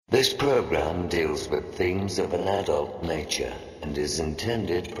This program deals with themes of an adult nature and is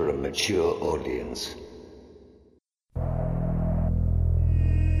intended for a mature audience.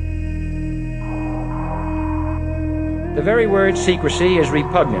 The very word secrecy is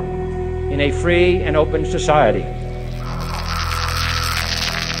repugnant in a free and open society.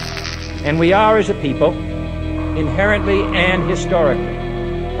 And we are, as a people, inherently and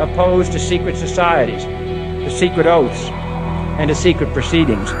historically opposed to secret societies, to secret oaths, and to secret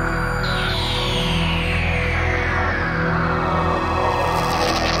proceedings.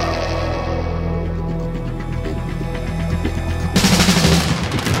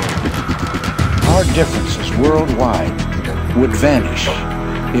 Our differences worldwide would vanish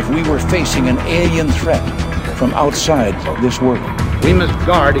if we were facing an alien threat from outside this world. We must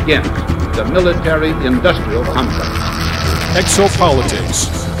guard against the military-industrial complex. Exopolitics,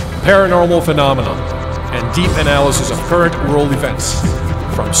 paranormal phenomena, and deep analysis of current world events.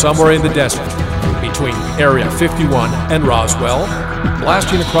 From somewhere in the desert, between Area 51 and Roswell,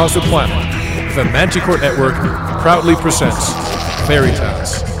 blasting across the planet, the Manticore Network proudly presents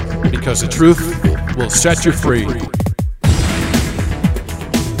Veritas, because the truth will set you free.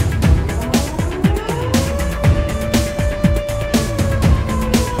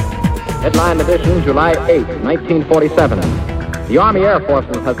 Headline edition, July 8, 1947. The Army Air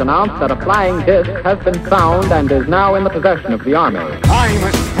Forces has announced that a flying disc has been found and is now in the possession of the Army. I'm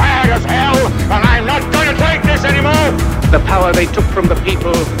as mad as hell, and I'm not going to take this anymore! The power they took from the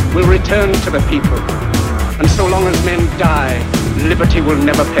people will return to the people. And so long as men die, liberty will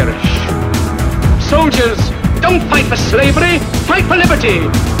never perish. Soldiers, don't fight for slavery, fight for liberty!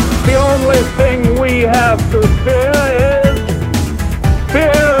 The only thing we have to fear is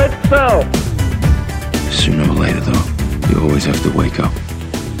fear itself. Sooner or later, though, you always have to wake up.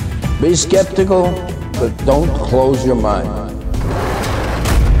 Be skeptical, but don't close your mind.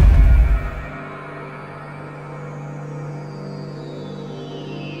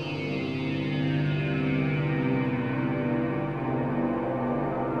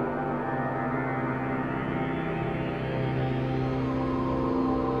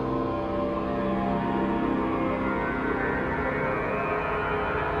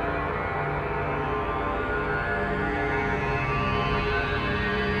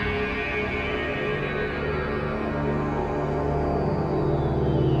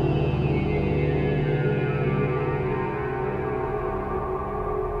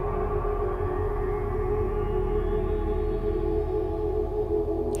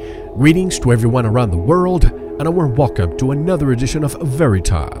 Greetings to everyone around the world, and a warm welcome to another edition of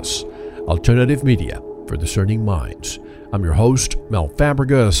Veritas, alternative media for discerning minds. I'm your host, Mel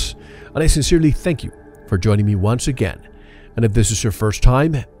Fabregas, and I sincerely thank you for joining me once again. And if this is your first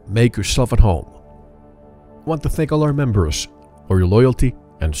time, make yourself at home. I want to thank all our members for your loyalty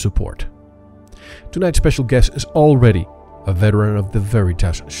and support. Tonight's special guest is already a veteran of the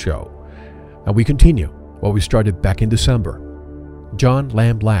Veritas show, and we continue what we started back in December. John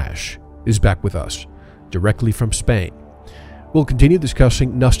Lash is back with us, directly from Spain. We'll continue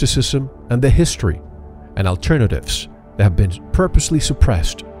discussing Gnosticism and the history and alternatives that have been purposely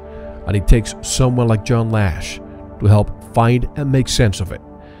suppressed, and it takes someone like John Lash to help find and make sense of it.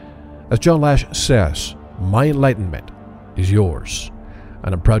 As John Lash says, my enlightenment is yours,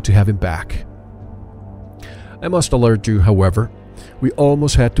 and I'm proud to have him back. I must alert you, however, we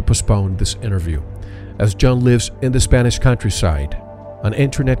almost had to postpone this interview, as John lives in the Spanish countryside. An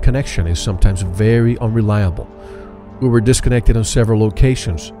internet connection is sometimes very unreliable. We were disconnected on several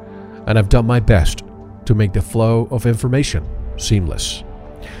occasions, and I've done my best to make the flow of information seamless.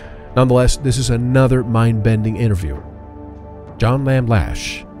 Nonetheless, this is another mind-bending interview. John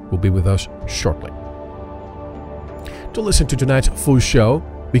Lash will be with us shortly. To listen to tonight's full show,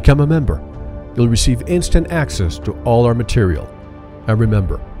 become a member. You'll receive instant access to all our material. And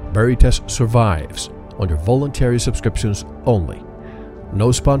remember, Veritas survives under voluntary subscriptions only.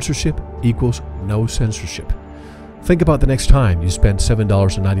 No sponsorship equals no censorship. Think about the next time you spend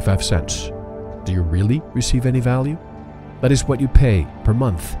 $7.95. Do you really receive any value? That is what you pay per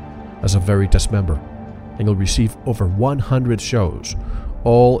month as a Veritas member, and you'll receive over 100 shows,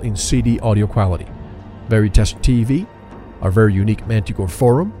 all in CD audio quality. Veritas TV, our very unique Manticore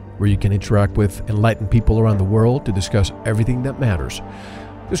forum, where you can interact with enlightened people around the world to discuss everything that matters.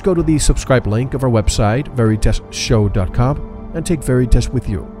 Just go to the subscribe link of our website, veritasshow.com, and take Veritas with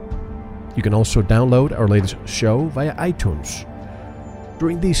you. You can also download our latest show via iTunes.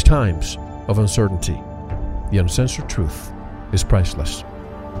 During these times of uncertainty, the uncensored truth is priceless.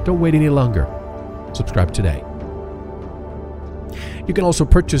 Don't wait any longer. Subscribe today. You can also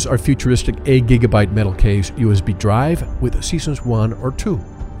purchase our futuristic 8GB metal case USB drive with Seasons 1 or 2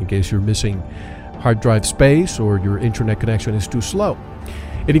 in case you're missing hard drive space or your internet connection is too slow.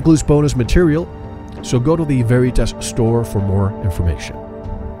 It includes bonus material, so go to the Veritas store for more information.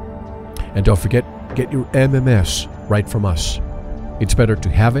 And don't forget, get your MMS right from us. It's better to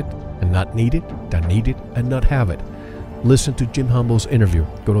have it and not need it than need it and not have it. Listen to Jim Humble's interview.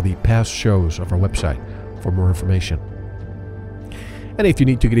 Go to the past shows of our website for more information. And if you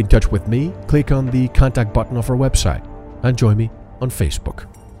need to get in touch with me, click on the contact button of our website and join me on Facebook.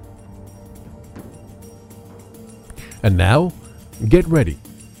 And now, get ready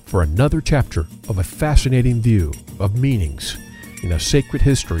for another chapter of a fascinating view of meanings in a sacred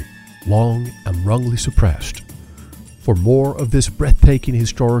history long and wrongly suppressed. For more of this breathtaking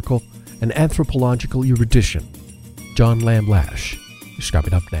historical and anthropological erudition, John Lamb Lash is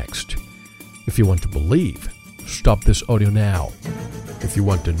coming up next. If you want to believe, stop this audio now. If you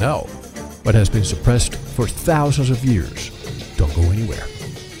want to know what has been suppressed for thousands of years, don't go anywhere.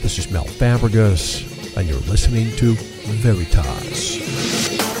 This is Mel Fabregas, and you're listening to Veritas.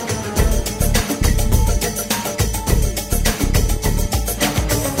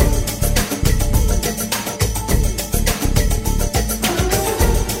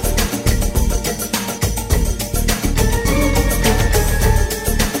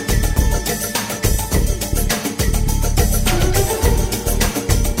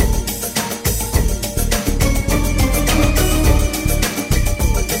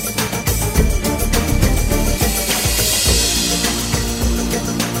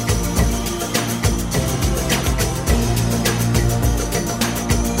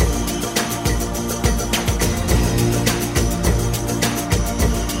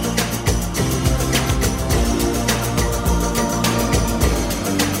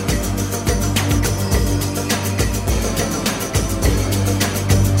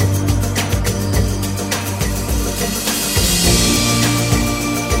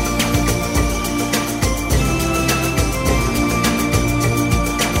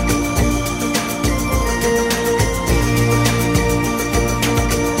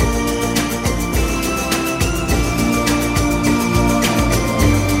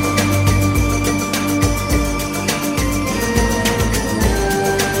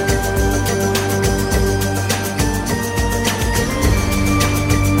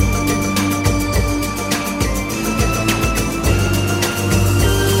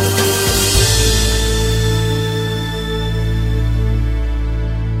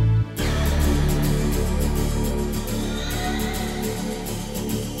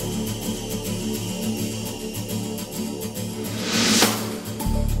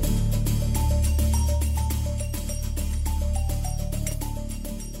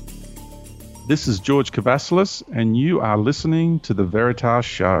 This is George Kavasilis, and you are listening to The Veritas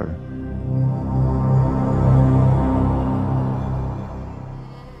Show.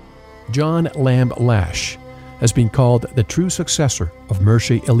 John Lamb Lash has been called the true successor of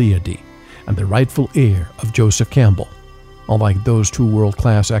Moshe Eliade and the rightful heir of Joseph Campbell. Unlike those two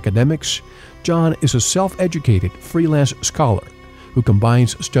world-class academics, John is a self-educated freelance scholar who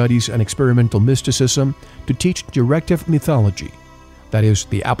combines studies and experimental mysticism to teach directive mythology, that is,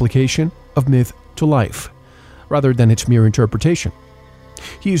 the application of myth to life, rather than its mere interpretation.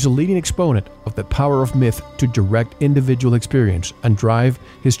 He is a leading exponent of the power of myth to direct individual experience and drive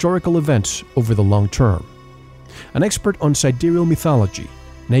historical events over the long term. An expert on sidereal mythology,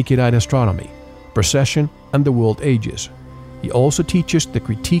 naked-eyed astronomy, precession, and the world ages, he also teaches the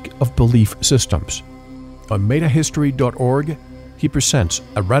critique of belief systems. On metahistory.org, he presents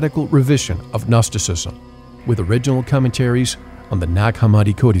a radical revision of Gnosticism with original commentaries on the Nag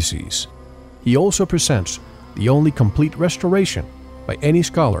Hammadi codices. He also presents the only complete restoration by any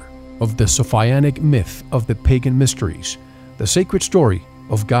scholar of the Sophianic myth of the pagan mysteries, the sacred story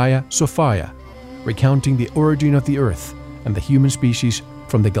of Gaia Sophia, recounting the origin of the earth and the human species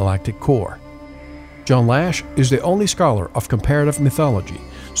from the galactic core. John Lash is the only scholar of comparative mythology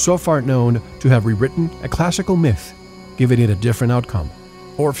so far known to have rewritten a classical myth, giving it a different outcome: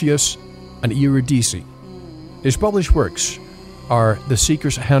 Orpheus and Eurydice. His published works are The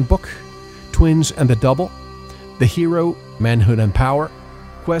Seeker's Handbook, Twins and the Double, The Hero, Manhood and Power,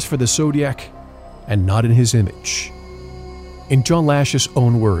 Quest for the Zodiac, and Not in His Image. In John Lash's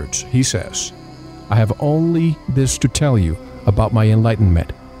own words, he says, "I have only this to tell you about my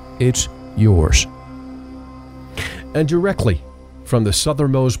enlightenment. It's yours." And directly from the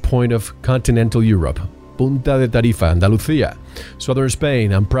southernmost point of continental Europe, Punta de Tarifa, Andalusia, southern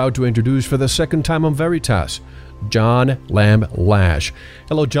Spain, I'm proud to introduce for the second time on Veritas, John Lamb Lash.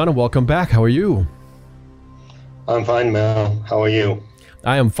 Hello, John, and welcome back. How are you? I'm fine, Mel. How are you?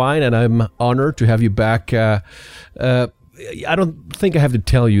 I am fine, and I'm honored to have you back. I don't think I have to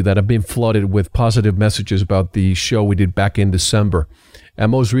tell you that I've been flooded with positive messages about the show we did back in December.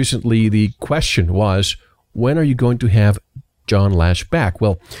 And most recently, the question was, when are you going to have John Lash back?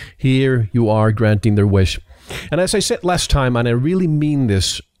 Well, here you are granting their wish. And as I said last time, and I really mean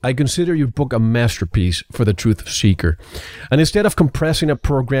this, I consider your book a masterpiece for the truth seeker. And instead of compressing a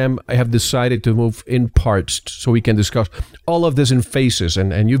program, I have decided to move in parts so we can discuss all of this in phases.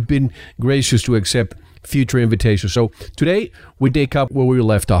 And you've been gracious to accept future invitations. So today, we take up where we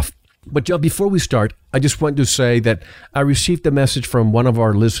left off. But John, before we start, I just want to say that I received a message from one of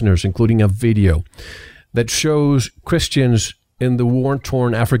our listeners, including a video that shows Christians in the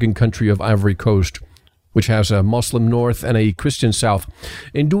war-torn African country of Ivory Coast, which has a Muslim north and a Christian south.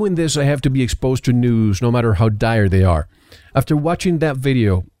 In doing this, I have to be exposed to news, no matter how dire they are. After watching that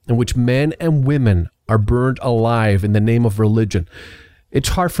video, in which men and women are burned alive in the name of religion, it's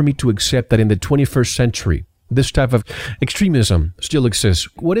hard for me to accept that in the 21st century, this type of extremism still exists.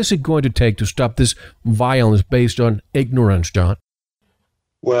 What is it going to take to stop this violence based on ignorance, John?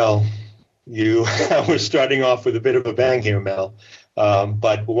 Well, you were starting off with a bit of a bang here, Mel.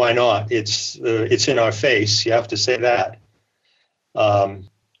 But why not? It's in our face. You have to say that. I'm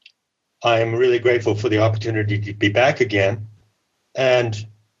really grateful for the opportunity to be back again. And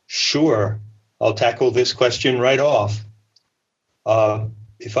sure, I'll tackle this question right off.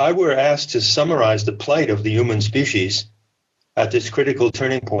 If I were asked to summarize the plight of the human species at this critical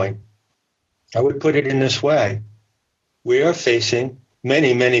turning point, I would put it in this way. We are facing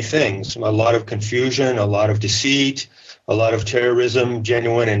many, many things, a lot of confusion, a lot of deceit, a lot of terrorism,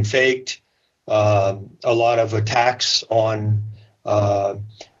 genuine and faked, a lot of attacks on our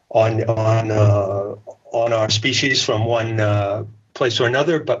species from one place or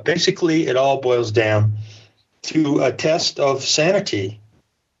another. But basically, it all boils down to a test of sanity.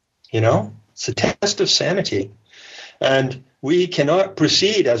 It's a test of sanity. And we cannot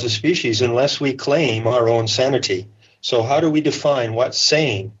proceed as a species unless we claim our own sanity. So how do we define what's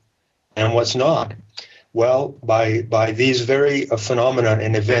sane and what's not? Well, by these very phenomena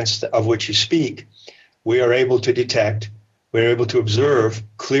and events of which you speak, we are able to detect, we're able to observe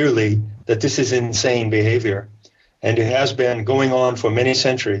clearly that this is insane behavior. And it has been going on for many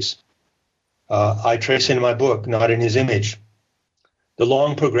centuries. I trace in my book, Not in His Image, the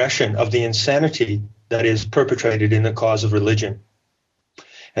long progression of the insanity that is perpetrated in the cause of religion.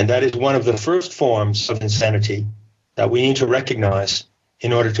 And that is one of the first forms of insanity that we need to recognize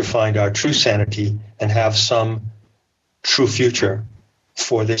in order to find our true sanity and have some true future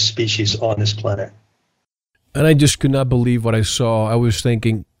for this species on this planet. And I just could not believe what I saw. I was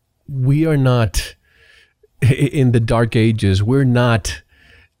thinking, we are not in the dark ages. We're not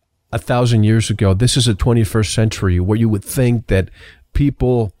 1,000 years ago. This is the 21st century, where you would think that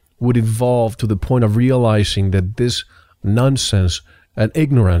people would evolve to the point of realizing that this nonsense and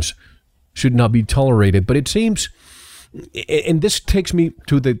ignorance should not be tolerated. But it seems, and this takes me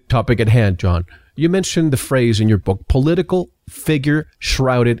to the topic at hand, John. You mentioned the phrase in your book, political figure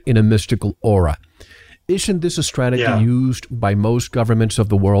shrouded in a mystical aura. Isn't this a strategy used by most governments of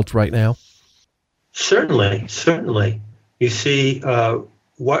the world right now? Certainly. You see,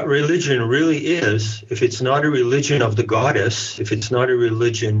 what religion really is, if it's not a religion of the goddess, if it's not a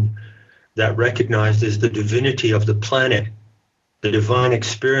religion that recognizes the divinity of the planet, the divine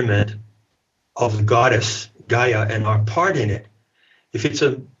experiment of the goddess Gaia and our part in it, if it's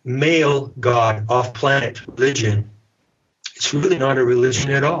a male god off-planet religion, it's really not a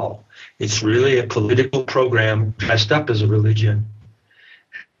religion at all. It's really a political program dressed up as a religion.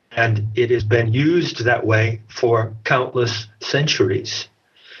 And it has been used that way for countless centuries.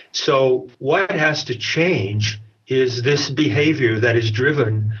 So what has to change is this behavior that is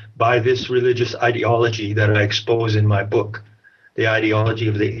driven by this religious ideology that I expose in my book, the ideology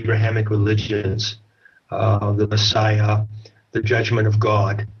of the Abrahamic religions, the Messiah, the judgment of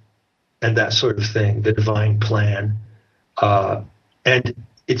God, and that sort of thing, the divine plan. And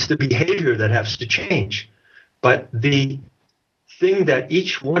it's the behavior that has to change. But the thing that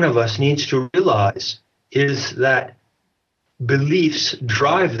each one of us needs to realize is that beliefs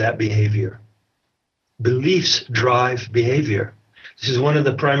drive that behavior. Beliefs drive behavior. This is one of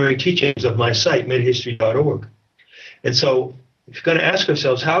the primary teachings of my site, midhistory.org. And so if you're going to ask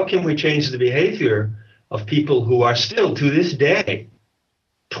ourselves, how can we change the behavior of people who are still to this day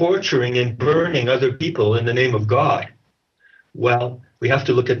torturing and burning other people in the name of God? Well, we have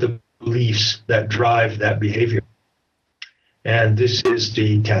to look at the beliefs that drive that behavior. And this is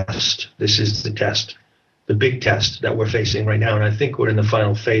the test. This is the test, the big test that we're facing right now. And I think we're in the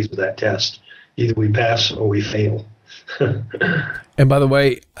final phase of that test. Either we pass or we fail. And by the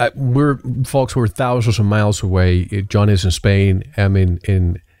way, we're thousands of miles away. John is in Spain. I'm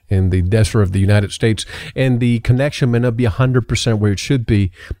in the desert of the United States, and the connection may not be 100% where it should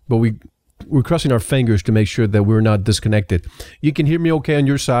be, but we're crossing our fingers to make sure that we're not disconnected. You can hear me okay on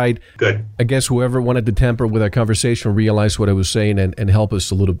your side. Good. I guess whoever wanted to tamper with our conversation realized what I was saying and help us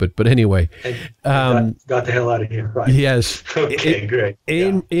a little bit. But anyway. Got the hell out of here. Right. Yes. Okay, great.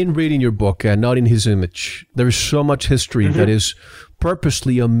 In reading your book, Not in His Image, there is so much history that is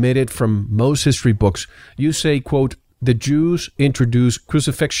purposely omitted from most history books. You say, quote, the Jews introduced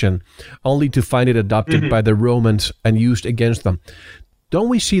crucifixion only to find it adopted by the Romans and used against them. Don't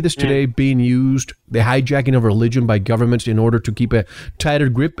we see this today being used, the hijacking of religion by governments in order to keep a tighter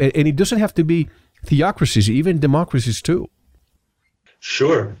grip? And it doesn't have to be theocracies, even democracies too.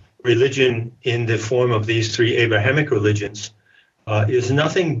 Sure. Religion in the form of these three Abrahamic religions is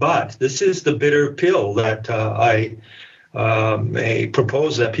nothing but, this is the bitter pill that I may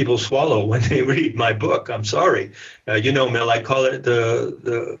propose that people swallow when they read my book. I'm sorry. Mel, I call it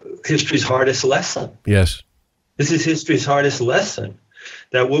the history's hardest lesson. Yes. This is history's hardest lesson.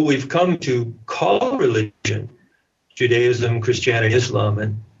 That what we've come to call religion, Judaism, Christianity, Islam,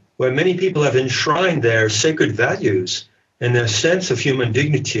 and where many people have enshrined their sacred values and their sense of human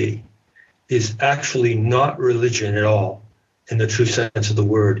dignity, is actually not religion at all in the true sense of the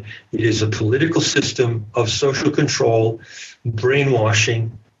word. It is a political system of social control,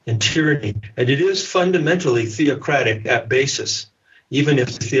 brainwashing, and tyranny. And it is fundamentally theocratic at basis, even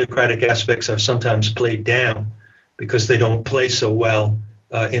if the theocratic aspects are sometimes played down, because they don't play so well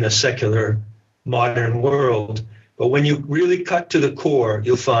in a secular modern world. But when you really cut to the core,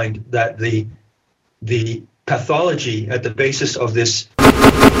 you'll find that the pathology at the basis of this.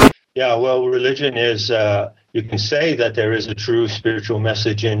 Yeah, well, religion is, you can say that there is a true spiritual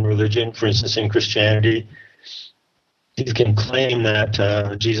message in religion. For instance, in Christianity, you can claim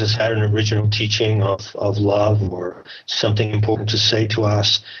that Jesus had an original teaching of love or something important to say to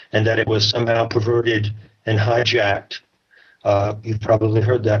us, and that it was somehow perverted and hijacked. You've probably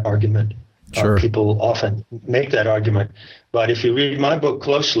heard that argument. Sure. People often make that argument. But if you read my book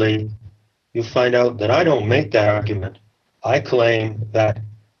closely, you'll find out that I don't make that argument. I claim that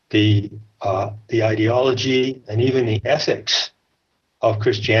the ideology and even the ethics of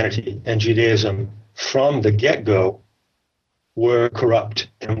Christianity and Judaism from the get-go were corrupt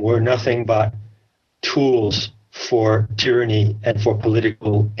and were nothing but tools for tyranny and for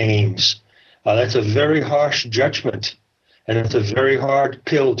political aims. That's a very harsh judgment, and it's a very hard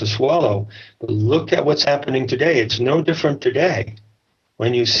pill to swallow. But look at what's happening today. It's no different today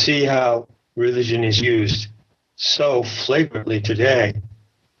when you see how religion is used so flagrantly today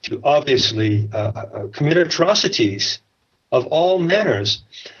to obviously commit atrocities of all manners.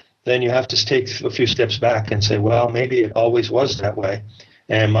 Then you have to take a few steps back and say, well, maybe it always was that way.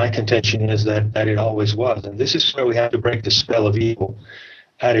 And my contention is that it always was. And this is where we have to break the spell of evil.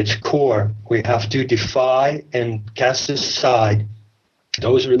 At its core, we have to defy and cast aside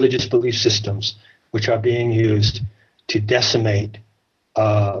those religious belief systems which are being used to decimate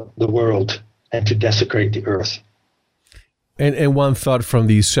the world and to desecrate the earth. And one thought from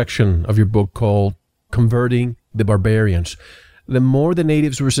the section of your book called Converting the Barbarians. The more the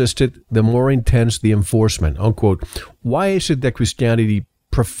natives resisted, the more intense the enforcement, unquote. Why is it that Christianity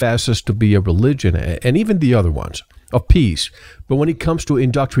professes to be a religion, and even the other ones, of peace, but when it comes to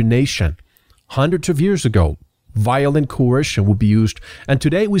indoctrination, hundreds of years ago, violent coercion would be used, and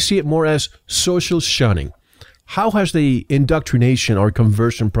today we see it more as social shunning? How has the indoctrination or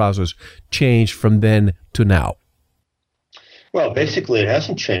conversion process changed from then to now? Well, basically it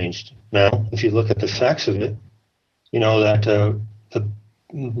hasn't changed now. If you look at the facts of it, you know that the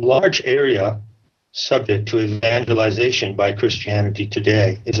large area subject to evangelization by Christianity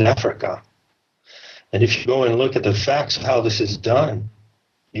today is Africa. And if you go and look at the facts of how this is done,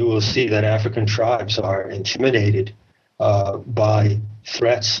 you will see that African tribes are intimidated by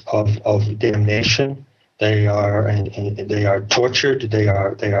threats of damnation. They are tortured. They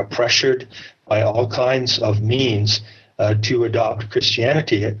are pressured by all kinds of means to adopt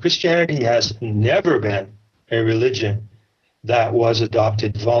Christianity. Christianity has never been a religion that was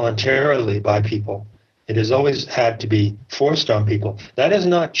adopted voluntarily by people. It has always had to be forced on people. That has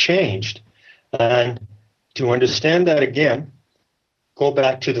not changed. And to understand that again, go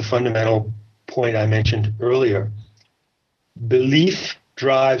back to the fundamental point I mentioned earlier. Belief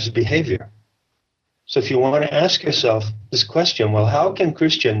drives behavior. So if you want to ask yourself this question, well, how can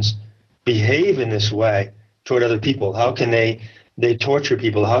Christians behave in this way toward other people? How can they torture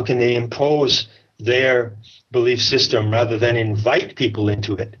people? How can they impose their belief system rather than invite people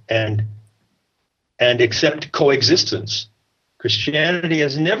into it and and accept coexistence. Christianity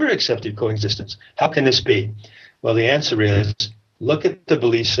has never accepted coexistence. How can this be? Well, the answer is, look at the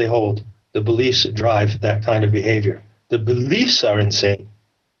beliefs they hold. The beliefs drive that kind of behavior. The beliefs are insane.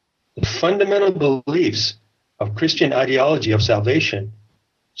 The fundamental beliefs of Christian ideology of salvation,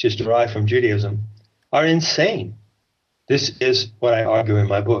 which is derived from Judaism, are insane. This is what I argue in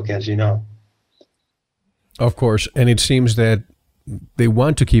my book, as you know. Of course, and it seems that they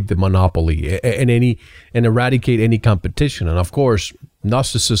want to keep the monopoly and eradicate any competition. And of course,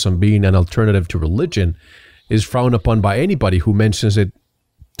 Gnosticism, being an alternative to religion, is frowned upon by anybody who mentions it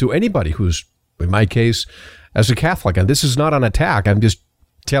to anybody who's, in my case, as a Catholic. And this is not an attack. I'm just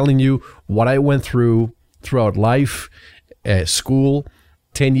telling you what I went through throughout life, school,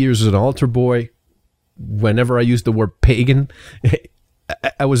 10 years as an altar boy. Whenever I used the word pagan,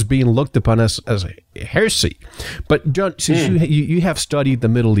 I was being looked upon as a heresy. But John, since you have studied the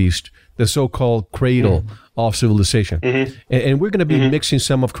Middle East, the so-called cradle of civilization, and we're going to be mixing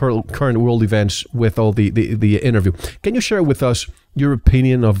some of current world events with all the interview. Can you share with us your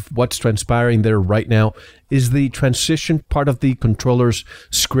opinion of what's transpiring there right now? Is the transition part of the controller's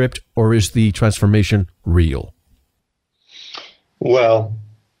script, or is the transformation real? Well,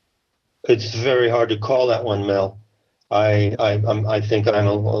 it's very hard to call that one, Mel. I think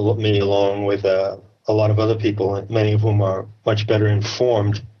I'm me along with a lot of other people, many of whom are much better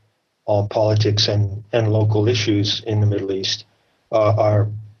informed on politics and local issues in the Middle East, are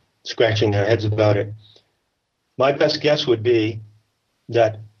scratching their heads about it. My best guess would be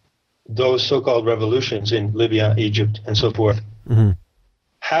that those so-called revolutions in Libya, Egypt, and so forth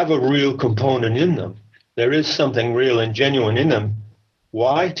have a real component in them. There is something real and genuine in them.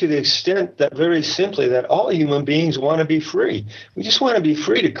 Why? To the extent that, very simply, that all human beings want to be free. We just want to be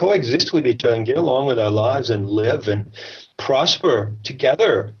free to coexist with each other and get along with our lives and live and prosper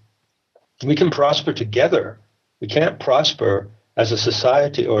together. We can prosper together. We can't prosper as a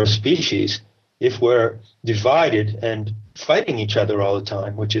society or a species if we're divided and fighting each other all the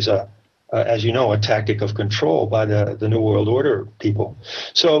time, which is, as you know, a tactic of control by the New World Order people.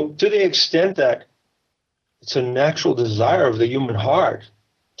 So to the extent that it's a natural desire of the human heart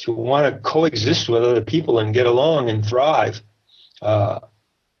to want to coexist with other people and get along and thrive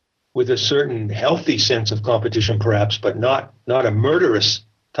with a certain healthy sense of competition, perhaps, but not a murderous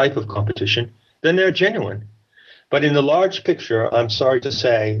type of competition, then they're genuine. But in the large picture, I'm sorry to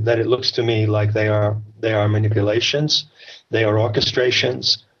say that it looks to me like they are manipulations, they are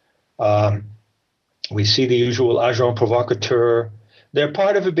orchestrations. We see the usual agent provocateur. They're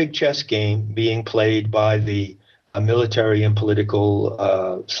part of a big chess game being played by the military and political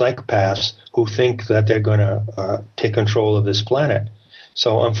psychopaths who think that they're going to take control of this planet.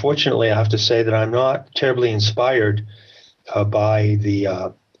 So unfortunately, I have to say that I'm not terribly inspired by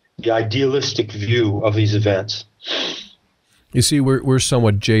the idealistic view of these events. You see, we're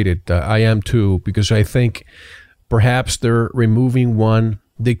somewhat jaded. I am too, because I think perhaps they're removing one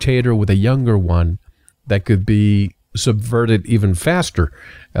dictator with a younger one that could be subverted even faster.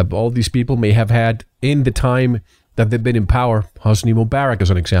 All these people may have had, in the time that they've been in power, Hosni Mubarak as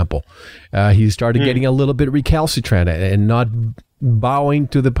an example, he started getting a little bit recalcitrant and not bowing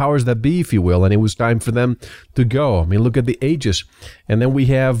to the powers that be, if you will, and it was time for them to go. I mean, look at the ages. And then we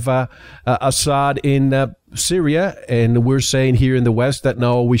have Assad in Syria, and we're saying here in the West that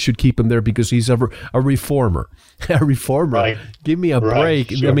no, we should keep him there because he's a reformer. A reformer. Right. Give me a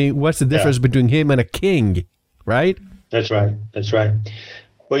break. Sure. I mean, what's the difference between him and a king? Right? That's right. That's right.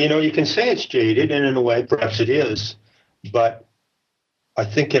 Well, you can say it's jaded, and in a way, perhaps it is. But I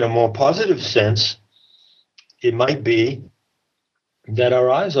think in a more positive sense, it might be that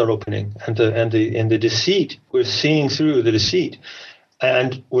our eyes are opening, and the deceit, we're seeing through the deceit,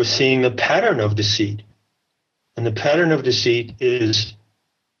 and we're seeing the pattern of deceit. And the pattern of deceit is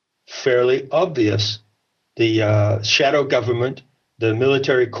fairly obvious. The shadow government, the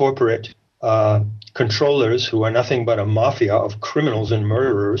military corporate controllers, who are nothing but a mafia of criminals and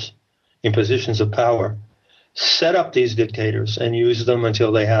murderers in positions of power, set up these dictators and use them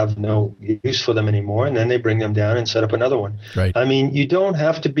until they have no use for them anymore, and then they bring them down and set up another one. Right. I mean, you don't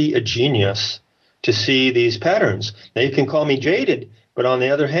have to be a genius to see these patterns. Now, you can call me jaded, but on the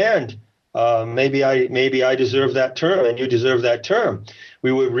other hand, maybe I deserve that term and you deserve that term.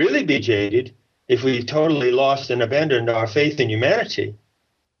 We would really be jaded if we totally lost and abandoned our faith in humanity.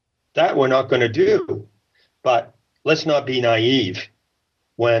 That we're not going to do. But let's not be naive.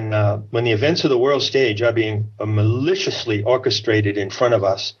 When the events of the world stage are being maliciously orchestrated in front of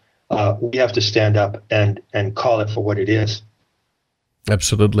us, we have to stand up and call it for what it is.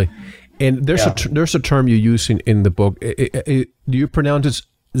 Absolutely. And there's a term you use in the book. Do you pronounce it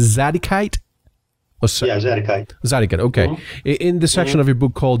Zadikite? Zadokite. Zadokite, okay. Mm-hmm. In the section of your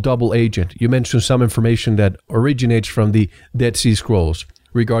book called Double Agent, you mentioned some information that originates from the Dead Sea Scrolls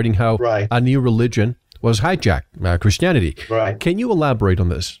regarding how a new religion was hijacked, Christianity. Right. Can you elaborate on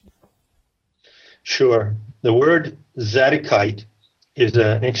this? Sure. The word Zadokite is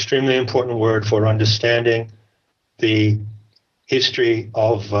an extremely important word for understanding the history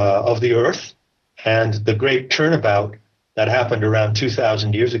of the earth and the great turnabout that happened around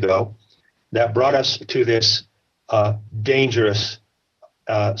 2,000 years ago that brought us to this dangerous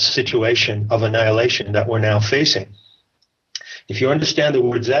situation of annihilation that we're now facing. If you understand the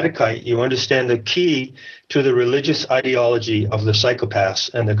word Zadokite, you understand the key to the religious ideology of the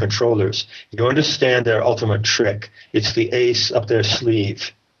psychopaths and the controllers. You understand their ultimate trick. It's the ace up their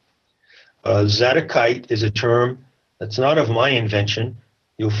sleeve. Zadokite is a term that's not of my invention.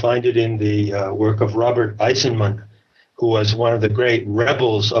 You'll find it in the work of Robert Eisenman, who was one of the great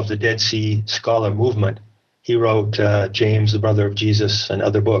rebels of the Dead Sea Scholar movement. He wrote James, the Brother of Jesus, and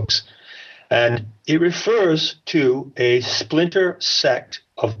other books. And it refers to a splinter sect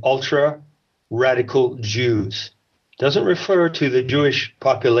of ultra-radical Jews. It doesn't refer to the Jewish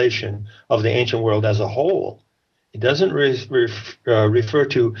population of the ancient world as a whole. It doesn't refer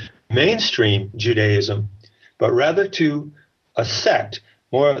to mainstream Judaism, but rather to a sect,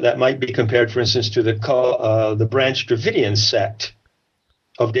 more that might be compared, for instance, to the Branch Dravidian sect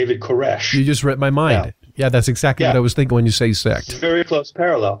of David Koresh. You just read my mind. Yeah, that's exactly what I was thinking when you say sect. It's a very close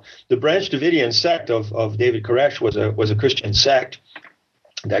parallel. The Branch Dravidian sect of David Koresh was a Christian sect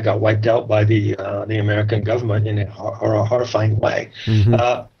that got wiped out by the American government in a horrifying way.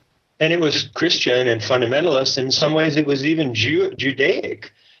 Mm-hmm. And it was Christian and fundamentalist. In some ways, it was even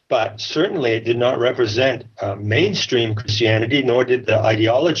Judaic. But certainly it did not represent mainstream Christianity, nor did the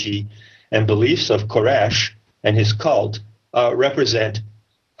ideology and beliefs of Koresh and his cult represent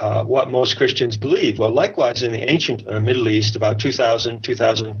what most Christians believe. Well, likewise, in the ancient Middle East, about between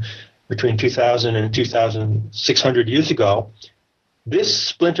 2000 and 2,600 years ago, this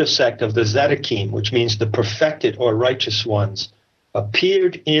splinter sect of the Zadokim, which means the perfected or righteous ones,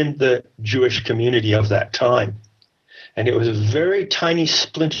 appeared in the Jewish community of that time. And it was a very tiny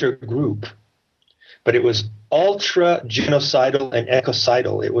splinter group, but it was ultra-genocidal and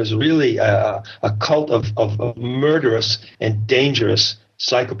ecocidal. It was really a cult of murderous and dangerous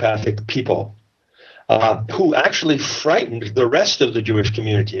psychopathic people who actually frightened the rest of the Jewish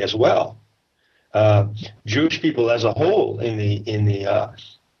community as well. Jewish people as a whole in the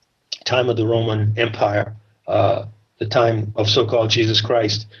time of the Roman Empire, the time of so-called Jesus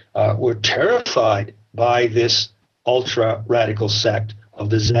Christ, were terrified by this ultra-radical sect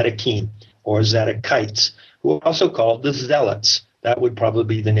of the Zadokim or Zadokites, who are also called the Zealots. That would probably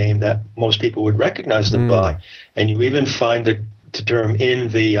be the name that most people would recognize them by. And you even find the term in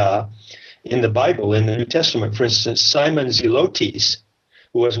the Bible, in the New Testament. For instance, Simon Zelotes,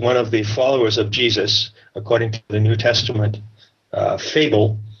 who was one of the followers of Jesus, according to the New Testament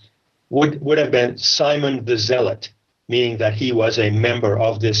fable, would have been Simon the Zealot, meaning that he was a member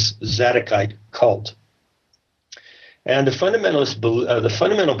of this Zadokite cult. And the fundamental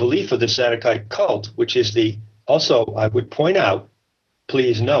belief of the Zadokite cult, which is also, I would point out,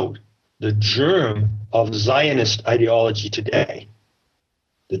 please note, the germ of Zionist ideology today,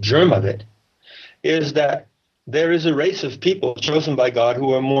 the germ of it, is that there is a race of people chosen by God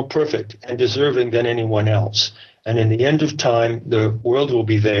who are more perfect and deserving than anyone else. And in the end of time, the world will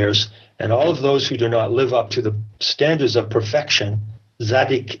be theirs, and all of those who do not live up to the standards of perfection,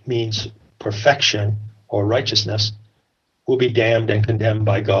 Zadik means perfection or righteousness, will be damned and condemned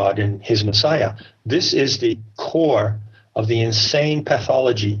by God and his Messiah. This is the core of the insane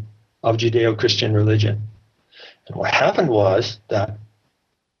pathology of Judeo-Christian religion. And what happened was that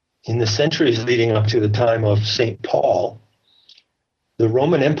in the centuries leading up to the time of St. Paul, the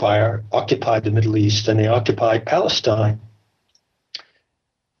Roman Empire occupied the Middle East and they occupied Palestine.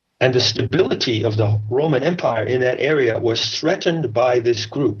 And the stability of the Roman Empire in that area was threatened by this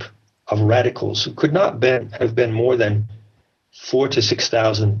group of radicals who could not have been more than 4,000 to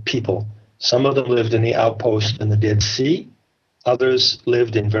 6,000 people. Some of them lived in the outpost in the Dead Sea. Others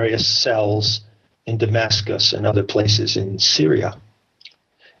lived in various cells in Damascus and other places in Syria.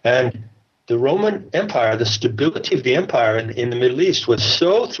 And the Roman Empire, the stability of the empire in the Middle East was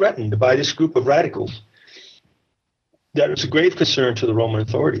so threatened by this group of radicals that it was a grave concern to the Roman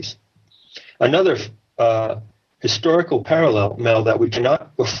authorities. Another historical parallel, Mel, that we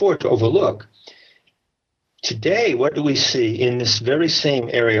cannot afford to overlook. Today, what do we see in this very same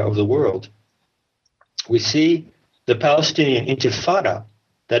area of the world? We see the Palestinian Intifada,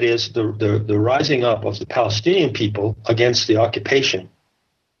 that is the rising up of the Palestinian people against the occupation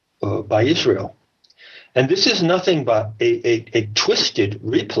by Israel. And this is nothing but a twisted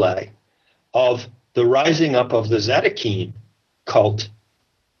replay of the rising up of the Zadokine cult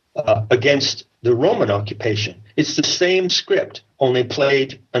against the Roman occupation. It's the same script, only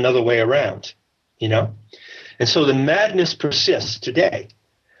played another way around, you know? And so the madness persists today.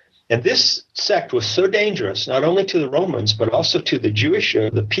 And this sect was so dangerous, not only to the Romans, but also to the Jewish,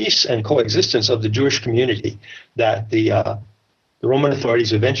 the peace and coexistence of the Jewish community, that the Roman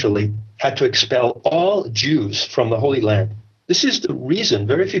authorities eventually had to expel all Jews from the Holy Land. This is the reason,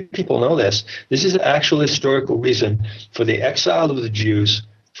 very few people know this, this is the actual historical reason for the exile of the Jews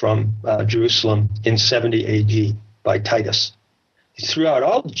from Jerusalem in 70 AD by Titus. He threw out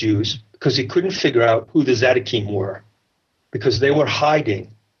all the Jews because he couldn't figure out who the Zadokine were, because they were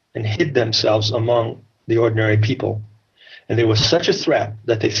hiding and hid themselves among the ordinary people. And they were such a threat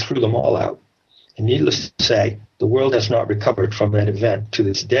that they threw them all out. And needless to say, the world has not recovered from that event to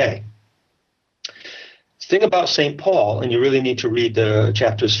this day. The thing about St. Paul, and you really need to read the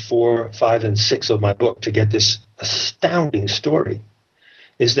chapters 4, 5, and 6 of my book to get this astounding story,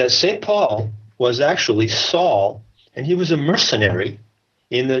 is that St. Paul was actually Saul, and he was a mercenary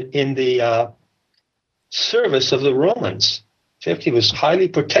in the service of the Romans. In fact, he was highly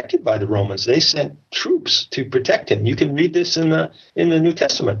protected by the Romans. They sent troops to protect him. You can read this in the New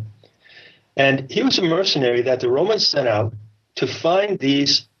Testament. And he was a mercenary that the Romans sent out to find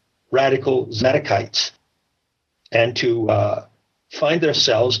these radical Zadokites and to find their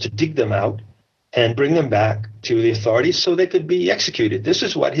cells, to dig them out and bring them back to the authorities so they could be executed. This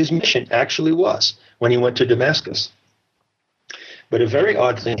is what his mission actually was when he went to Damascus. But a very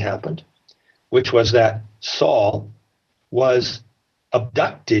odd thing happened, which was that Saul was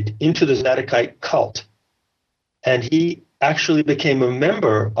abducted into the Zadokite cult, and he actually became a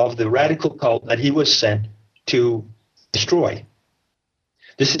member of the radical cult that he was sent to destroy.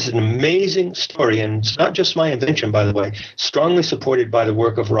 This is an amazing story, and it's not just my invention, by the way, strongly supported by the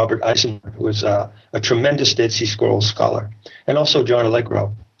work of Robert Eisenberg, who was a tremendous Dead Sea Scrolls scholar, and also John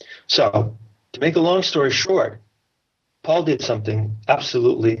Allegro. So, to make a long story short, Paul did something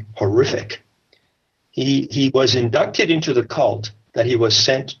absolutely horrific. He was inducted into the cult that he was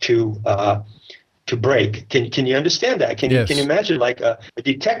sent to break. Can you understand that? Can you imagine, like a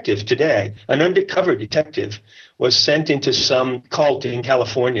detective today, an undercover detective, was sent into some cult in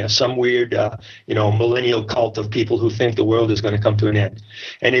California, some weird, millennial cult of people who think the world is going to come to an end.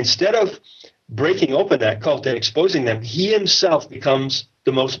 And instead of breaking open that cult and exposing them, he himself becomes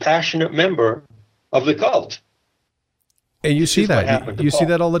the most passionate member of the cult. And you see that. You see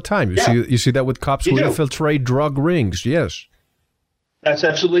that all the time. You see that with cops who infiltrate drug rings. Yes. That's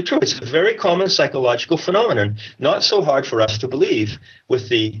absolutely true. It's a very common psychological phenomenon, not so hard for us to believe with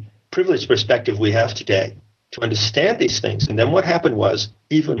the privileged perspective we have today to understand these things. And then what happened was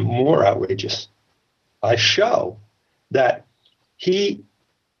even more outrageous. I show that he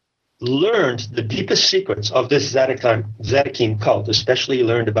learned the deepest secrets of this Zadokine cult, especially he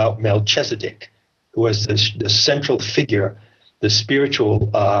learned about Melchizedek, who was the central figure, the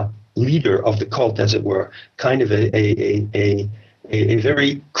spiritual leader of the cult, as it were, kind of a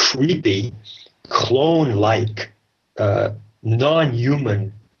very creepy, clone-like,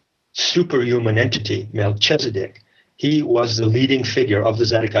 non-human, superhuman entity, Melchizedek. He was the leading figure of the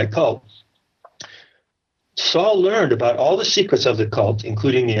Zadokite cult. Saul learned about all the secrets of the cult,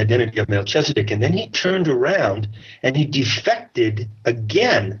 including the identity of Melchizedek, and then he turned around and he defected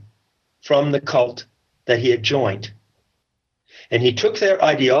again from the cult that he had joined. And he took their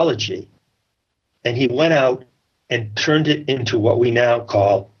ideology and he went out and turned it into what we now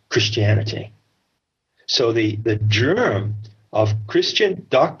call Christianity. So the germ of Christian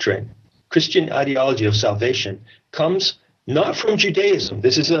doctrine, Christian ideology of salvation, comes not from Judaism.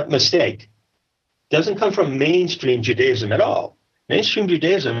 This is a mistake. It doesn't come from mainstream Judaism at all. Mainstream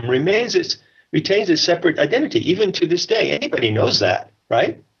Judaism retains its separate identity, even to this day. Anybody knows that,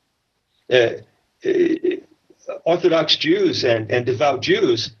 right? Orthodox Jews and devout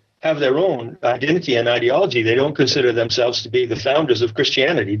Jews have their own identity and ideology. They don't consider themselves to be the founders of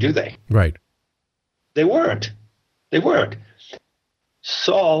Christianity, do they? Right. They weren't.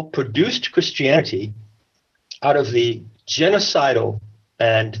 Saul produced Christianity out of the genocidal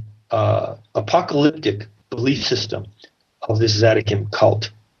and apocalyptic belief system of this Zadokine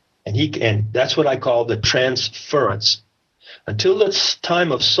cult. And that's what I call the transference. Until the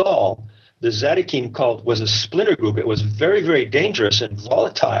time of Saul, the Zadokine cult was a splinter group. It was very, very dangerous and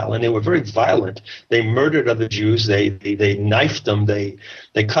volatile, and they were very violent. They murdered other Jews. They knifed them. They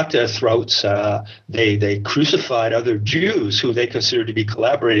cut their throats. They crucified other Jews who they considered to be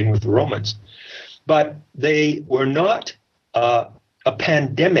collaborating with the Romans. But they were not a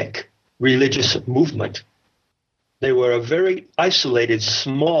pandemic religious movement. They were a very isolated,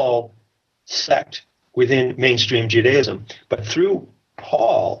 small sect within mainstream Judaism. But through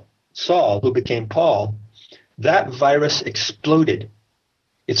Saul, who became Paul, that virus exploded.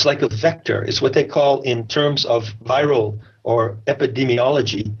 It's like a vector. It's what they call, in terms of viral or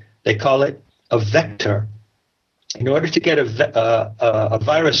epidemiology, they call it a vector. In order to get a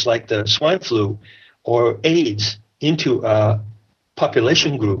virus like the swine flu or AIDS into a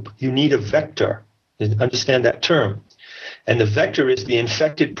population group, you need a vector. Understand that term. And the vector is the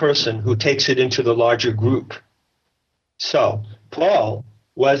infected person who takes it into the larger group. So Paul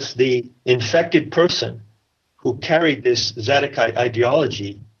was the infected person who carried this Zadokite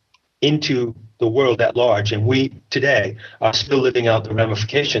ideology into the world at large, and we today are still living out the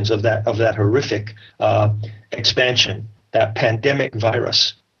ramifications of that horrific expansion, that pandemic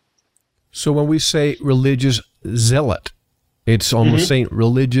virus. So when we say religious zealot, it's almost saying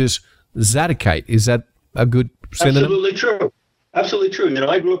religious Zadokite. Is that a good synonym? Absolutely true. Absolutely true. You know,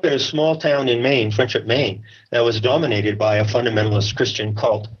 I grew up in a small town in Maine, Friendship, Maine, that was dominated by a fundamentalist Christian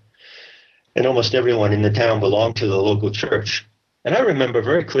cult, and almost everyone in the town belonged to the local church. And I remember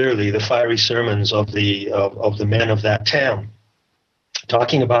very clearly the fiery sermons of the men of that town,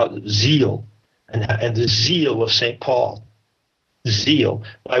 talking about zeal and the zeal of St. Paul. Zeal,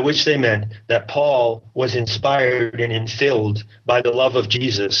 by which they meant that Paul was inspired and infilled by the love of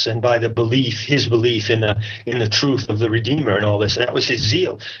Jesus and by his belief in the truth of the Redeemer and all this. And that was his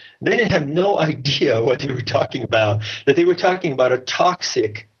zeal. They didn't have no idea what they were talking about, that they were talking about a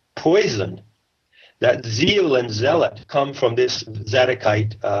toxic poison. That zeal and zealot come from this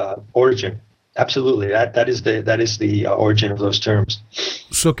Zadokite origin. Absolutely, that is the origin of those terms.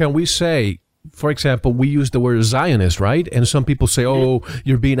 So can we say, for example, we use the word Zionist, right? And some people say, "Oh,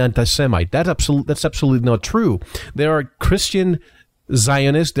 you're being anti-Semite." That's absolutely not true. There are Christian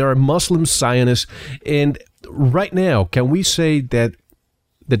Zionists, there are Muslim Zionists, and right now, can we say that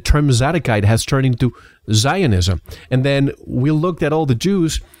the term Zadokite has turned into Zionism? And then we looked at all the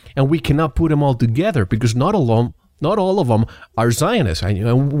Jews, and we cannot put them all together because not all of them are Zionists.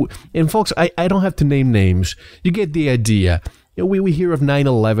 And folks, I don't have to name names. You get the idea. You know, we hear of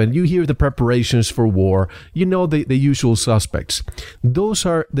 9/11. You hear the preparations for war. You know the usual suspects. Those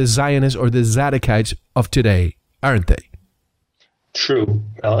are the Zionists or the Zadokites of today, aren't they? True.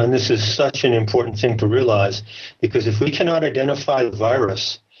 And this is such an important thing to realize, because if we cannot identify the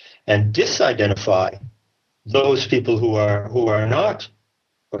virus and disidentify those people who are not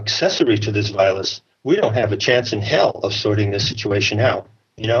accessory to this virus, we don't have a chance in hell of sorting this situation out.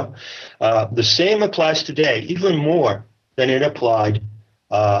 You know, the same applies today, even more than it applied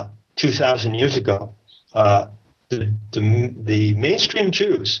 2,000 years ago. The mainstream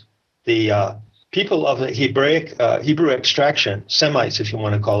Jews, the people of the Hebrew extraction, Semites, if you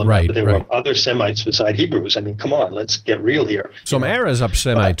want to call them, right, but there were other Semites beside Hebrews. I mean, come on, let's get real here. Some Arabs are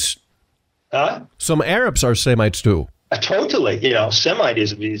Semites. Some Arabs are Semites too. Totally. You know, Semite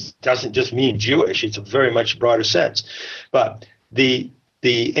doesn't just mean Jewish. It's a very much broader sense. But the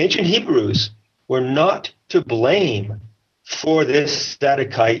ancient Hebrews were not to blame for this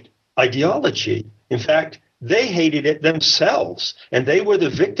Zadokite ideology. In fact, they hated it themselves, and they were the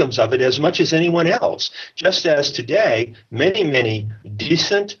victims of it as much as anyone else. Just as today, many, many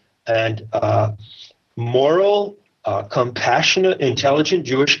decent and moral, compassionate, intelligent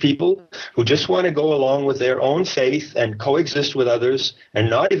Jewish people who just want to go along with their own faith and coexist with others and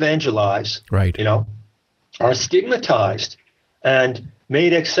not evangelize, right, you know, are stigmatized and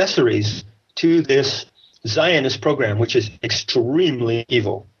made accessories to this Zionist program, which is extremely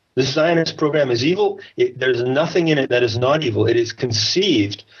evil. This Zionist program is evil. There's nothing in it that is not evil. It is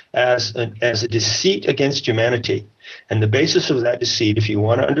conceived as a deceit against humanity. And the basis of that deceit, if you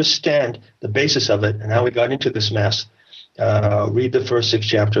want to understand the basis of it and how we got into this mess, read the first 6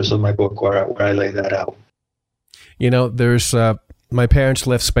 chapters of my book where I lay that out. You know, there's my parents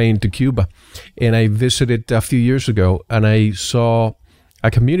left Spain to Cuba, and I visited a few years ago, and I saw a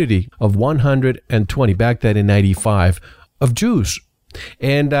community of 120, back then in 95, of Jews.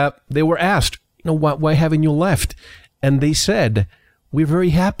 And they were asked, you know, why haven't you left? And they said, we're very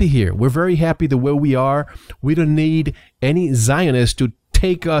happy here. We're very happy the way we are. We don't need any Zionists to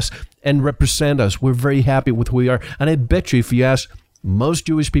take us and represent us. We're very happy with who we are. And I bet you if you ask most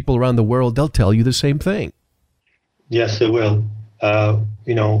Jewish people around the world, they'll tell you the same thing. Yes, they will.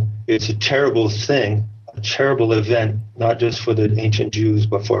 You know, it's a terrible thing, a terrible event, not just for the ancient Jews,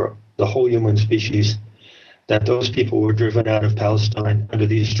 but for the whole human species, that those people were driven out of Palestine under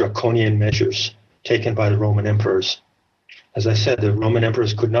these draconian measures taken by the Roman emperors. As I said, the Roman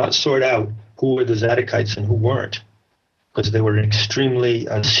emperors could not sort out who were the Zadokites and who weren't. because they were an extremely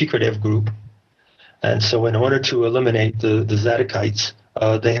secretive group. And so in order to eliminate the Zadokites,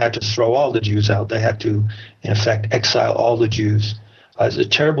 they had to throw all the Jews out. They had to, in effect, exile all the Jews. It's a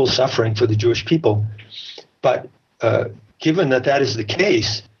terrible suffering for the Jewish people. But given that that is the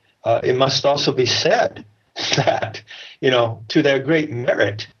case, it must also be said that, to their great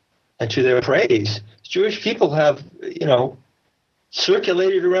merit and to their praise, Jewish people have,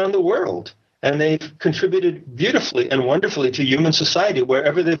 circulated around the world. And they've contributed beautifully and wonderfully to human society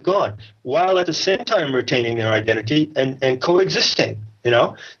wherever they've gone, while at the same time retaining their identity and coexisting.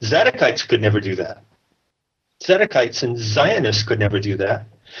 Zadokites could never do that. Zadokites and Zionists could never do that.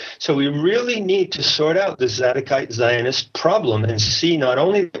 So we really need to sort out the Zadokite-Zionist problem and see not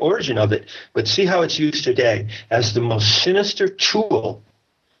only the origin of it, but see how it's used today as the most sinister tool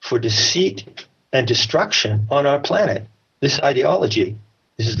for deceit and destruction on our planet. This ideology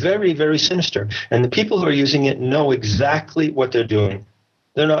is very, very sinister. And the people who are using it know exactly what they're doing.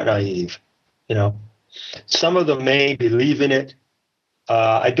 They're not naive. Some of them may believe in it.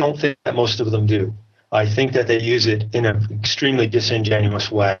 I don't think that most of them do. I think that they use it in an extremely disingenuous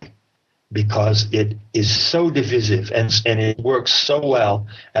way because it is so divisive and it works so well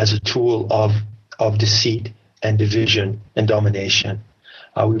as a tool of deceit and division and domination.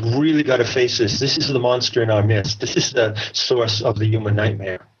 We've really got to face this. This is the monster in our midst. This is the source of the human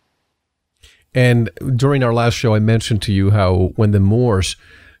nightmare. And during our last show, I mentioned to you how when the Moors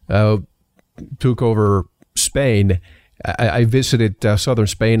took over Spain, I visited southern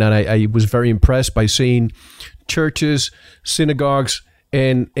Spain, and I was very impressed by seeing churches, synagogues,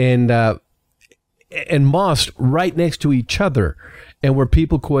 and mosques right next to each other, and where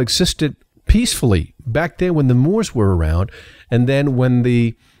people coexisted peacefully back then when the Moors were around. And then when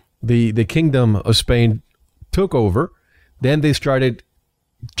the Kingdom of Spain took over, then they started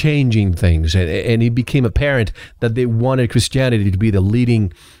changing things, and it became apparent that they wanted Christianity to be the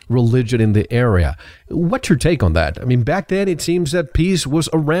leading religion in the area. What's your take on that? I mean, back then it seems that peace was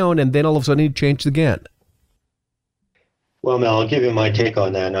around, and then all of a sudden it changed again. Well, Mel, I'll give you my take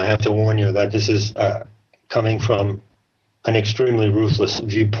on that, and I have to warn you that this is coming from an extremely ruthless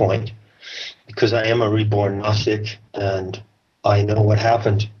viewpoint, because I am a reborn Gnostic, and I know what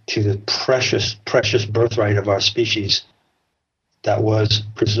happened to the precious, precious birthright of our species that was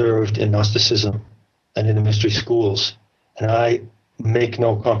preserved in Gnosticism and in the mystery schools. And I make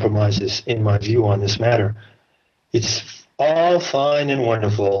no compromises in my view on this matter. It's all fine and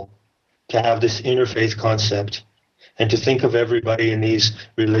wonderful to have this interfaith concept and to think of everybody in these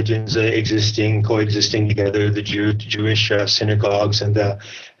religions coexisting together, the Jewish synagogues and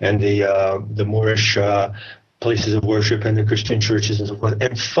the Moorish places of worship and the Christian churches and so forth.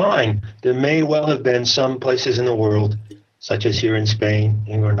 And fine, there may well have been some places in the world, such as here in Spain,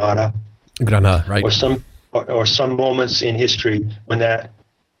 in Granada, right, or some moments in history when that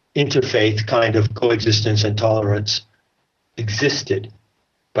interfaith kind of coexistence and tolerance existed.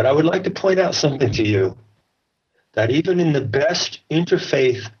 But I would like to point out something to you, that even in the best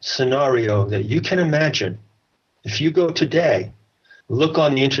interfaith scenario that you can imagine, if you go today, look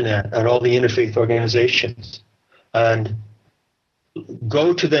on the internet at all the interfaith organizations and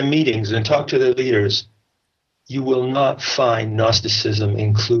go to their meetings and talk to their leaders, you will not find Gnosticism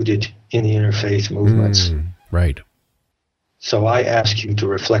included in the interfaith movements. Right. So I ask you to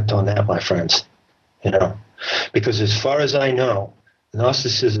reflect on that, my friends. Because as far as I know,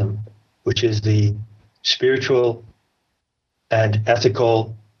 Gnosticism, which is the spiritual and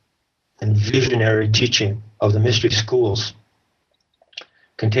ethical and visionary teaching of the mystery schools,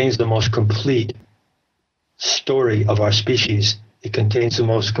 contains the most complete story of our species. It contains the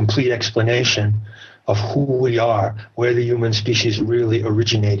most complete explanation of who we are, where the human species really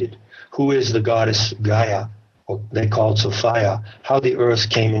originated, who is the goddess Gaia, or they called Sophia, how the earth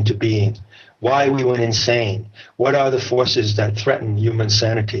came into being, why we went insane, what are the forces that threaten human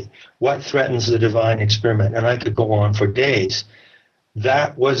sanity, what threatens the divine experiment, and I could go on for days.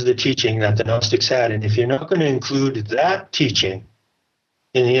 That was the teaching that the Gnostics had, and if you're not going to include that teaching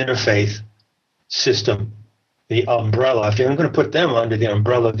in the interfaith system, the umbrella, if you're going to put them under the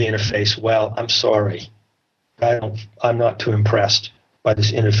umbrella of the interface, well, I'm sorry. I'm not too impressed by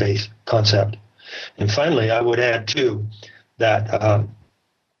this interfaith concept. And finally, I would add, too, that,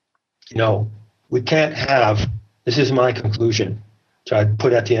 we can't have, this is my conclusion, which I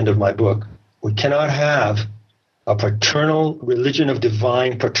put at the end of my book, we cannot have a paternal religion of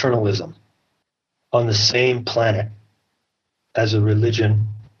divine paternalism on the same planet as a religion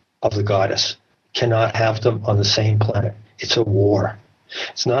of the goddess. Cannot have them on the same planet. It's a war.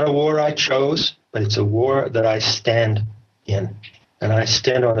 It's not a war I chose, but it's a war that I stand in, and I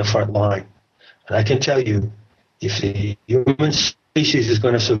stand on the front line. And I can tell you, if the human species is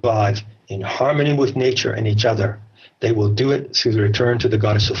going to survive in harmony with nature and each other, they will do it through the return to the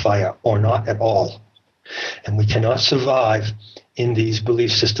goddess Sophia, or not at all. And we cannot survive in these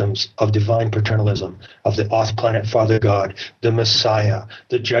belief systems of divine paternalism, of the off-planet Father God, the Messiah,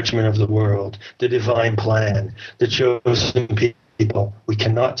 the judgment of the world, the divine plan, the chosen people. We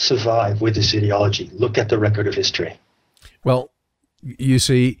cannot survive with this ideology. Look at the record of history. Well, you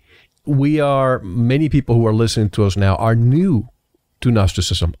see, many people who are listening to us now are new to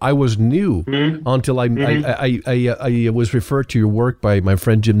Gnosticism. I was new until I was referred to your work by my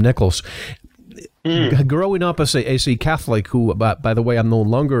friend Jim Nichols. Growing up as a Catholic, who, by the way, I'm no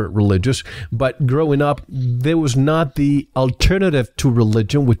longer religious, but growing up, there was not the alternative to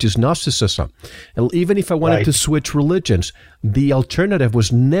religion, which is Gnosticism. And even if I wanted to switch religions, the alternative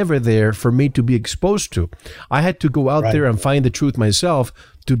was never there for me to be exposed to. I had to go out there and find the truth myself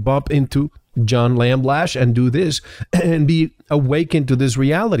to bump into John Lamb Lash and do this and be awakened to this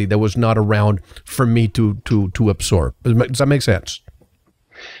reality that was not around for me to absorb. Does that make sense?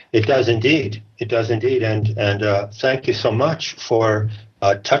 It does indeed. It does indeed. And thank you so much for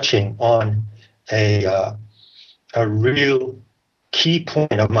touching on a real key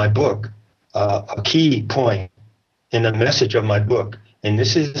point of my book, a key point in the message of my book. And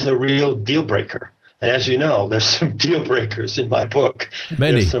this is a real deal breaker. And as you know, there's some deal breakers in my book.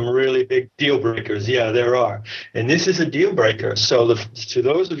 Many. There's some really big deal breakers. Yeah, there are. And this is a deal breaker. So to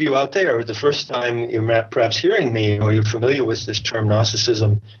those of you out there, the first time you're perhaps hearing me or you're familiar with this term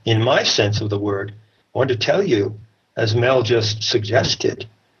Gnosticism in my sense of the word, I want to tell you, as Mel just suggested,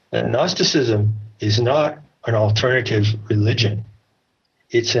 that Gnosticism is not an alternative religion.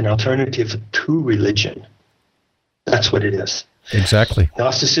 It's an alternative to religion. That's what it is. Exactly.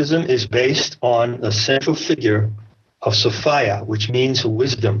 Gnosticism is based on the central figure of Sophia, which means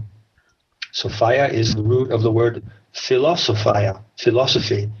wisdom. Sophia is the root of the word philosophia,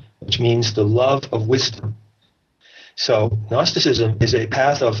 philosophy, which means the love of wisdom. So Gnosticism is a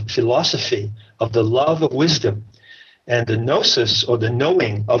path of philosophy, of the love of wisdom. And the gnosis, or the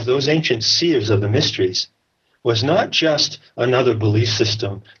knowing of those ancient seers of the mysteries, was not just another belief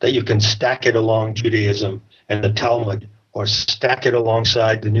system that you can stack it along Judaism and the Talmud, or stack it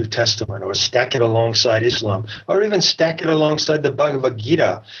alongside the New Testament, or stack it alongside Islam, or even stack it alongside the Bhagavad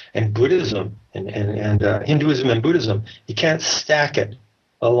Gita and Buddhism and Hinduism and Buddhism. You can't stack it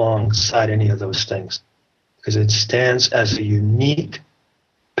alongside any of those things because it stands as a unique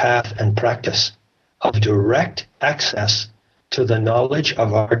path and practice of direct access to the knowledge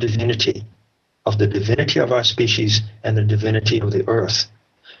of our divinity, of the divinity of our species and the divinity of the earth.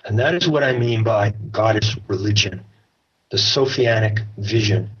 And that is what I mean by goddess religion. The Sophianic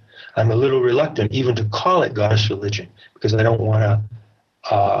vision. I'm a little reluctant even to call it goddess religion because I don't want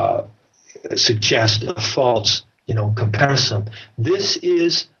to suggest a false, comparison. This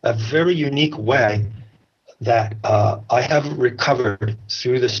is a very unique way that I have recovered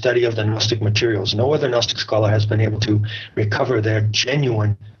through the study of the Gnostic materials. No other Gnostic scholar has been able to recover their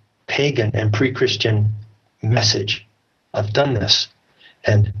genuine pagan and pre-Christian message. I've done this,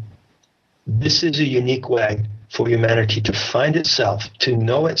 and this is a unique way for humanity to find itself, to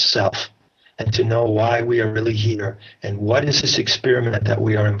know itself, and to know why we are really here, and what is this experiment that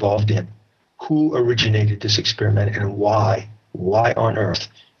we are involved in, who originated this experiment, and why on earth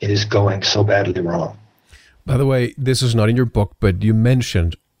it is going so badly wrong. By the way, this is not in your book, but you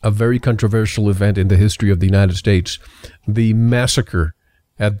mentioned a very controversial event in the history of the United States, the massacre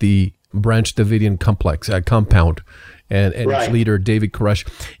at the Branch Davidian compound, and its leader, David Koresh.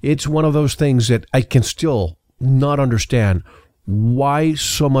 It's one of those things that I can still not understand why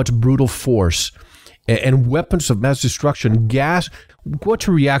so much brutal force and weapons of mass destruction, gas. What's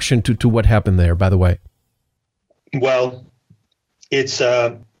your reaction to what happened there, by the way? Well, it's,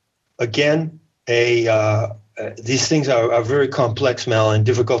 again, these things are very complex, Mel, and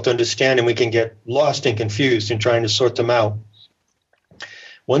difficult to understand, and we can get lost and confused in trying to sort them out.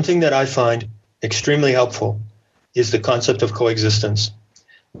 One thing that I find extremely helpful is the concept of coexistence.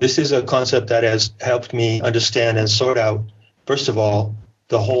 This is a concept that has helped me understand and sort out, first of all,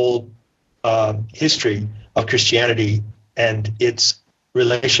 the whole history of Christianity and its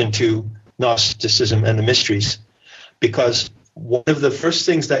relation to Gnosticism and the mysteries. Because one of the first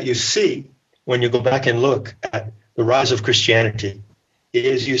things that you see when you go back and look at the rise of Christianity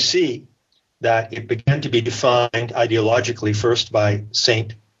is you see that it began to be defined ideologically first by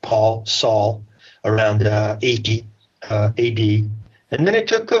St. Paul, Saul, around 80 AD. And then it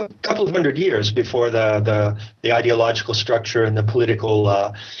took a couple of hundred years before the ideological structure and the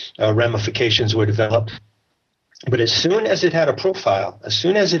political ramifications were developed. But as soon as it had a profile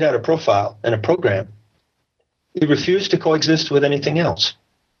and a program, It refused to coexist with anything else.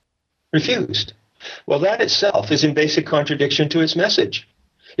 Refused. Well, that itself is in basic contradiction to its message.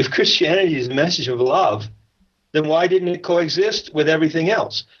 If Christianity is a message of love, then why didn't it coexist with everything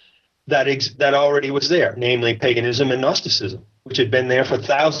else that already was there, namely paganism and Gnosticism, which had been there for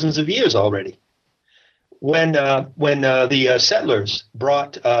thousands of years already? When the settlers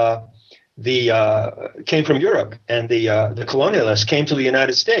came from Europe, and the colonialists came to the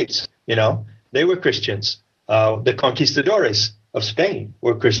United States, they were Christians. The conquistadores of Spain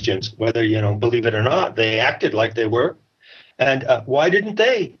were Christians, whether believe it or not. They acted like they were. And why didn't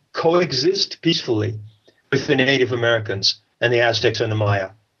they coexist peacefully with the Native Americans and the Aztecs and the Maya?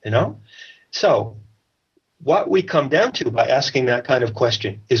 So what we come down to by asking that kind of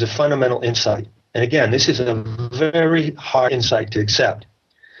question is a fundamental insight. And again, this is a very hard insight to accept.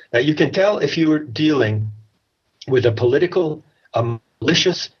 That you can tell if you are dealing with a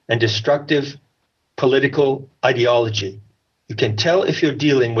malicious and destructive political ideology. You can tell if you're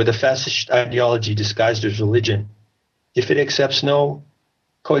dealing with a fascist ideology disguised as religion if it accepts no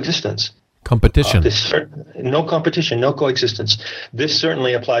coexistence. Competition. No competition, no coexistence. This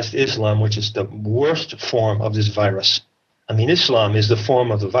certainly applies to Islam, which is the worst form of this virus. I mean, Islam is the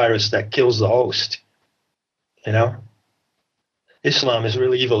form of the virus that kills the host. Islam is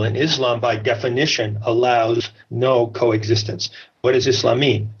really evil, and Islam, by definition, allows no coexistence. What does Islam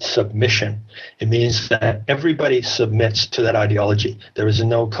mean? Submission. It means that everybody submits to that ideology. There is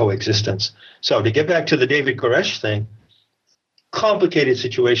no coexistence. So to get back to the David Koresh thing, complicated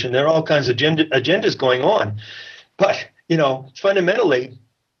situation. There are all kinds of agendas going on. But, fundamentally,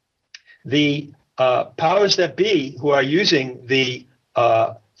 the powers that be who are using the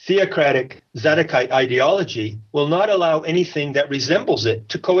theocratic Zadokite ideology will not allow anything that resembles it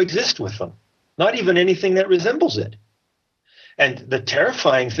to coexist with them, not even anything that resembles it. And the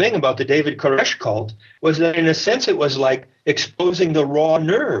terrifying thing about the David Koresh cult was that, in a sense, it was like exposing the raw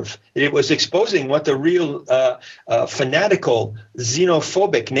nerve. It was exposing what the real fanatical,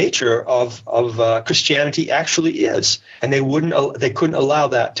 xenophobic nature of Christianity actually is. And they couldn't allow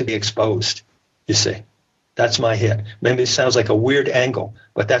that to be exposed, you see. That's my hit. Maybe it sounds like a weird angle,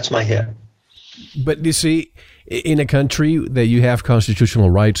 but that's my hit. But you see, in a country that you have constitutional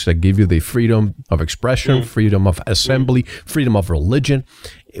rights that give you the freedom of expression, freedom of assembly, freedom of religion,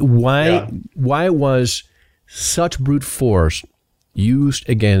 why was such brute force used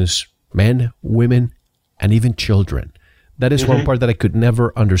against men, women, and even children? That is one part that I could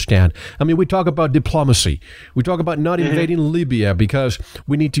never understand. I mean, we talk about diplomacy. We talk about not invading Libya because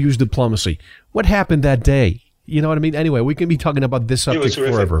we need to use diplomacy. What happened that day? You know what I mean? Anyway, we can be talking about this subject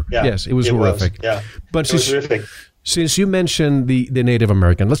forever. Yeah. Yes, it was horrific. Yeah. But it was horrific. Since you mentioned the Native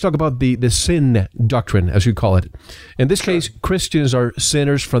American, let's talk about the sin doctrine, as you call it. In this case, Christians are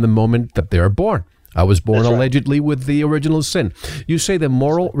sinners from the moment that they are born. I was born allegedly with the original sin. You say the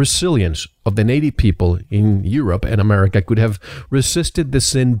moral resilience of the native people in Europe and America could have resisted the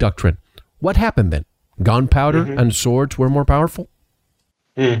sin doctrine. What happened then? Gunpowder and swords were more powerful?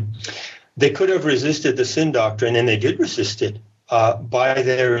 They could have resisted the sin doctrine, and they did resist it by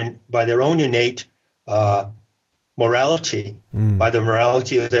their own innate morality, by the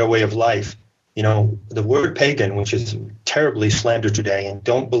morality of their way of life. The word pagan, which is terribly slandered today, and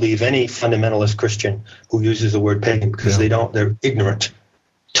don't believe any fundamentalist Christian who uses the word pagan, because they're ignorant,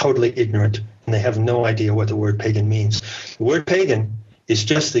 totally ignorant, and they have no idea what the word pagan means. The word pagan is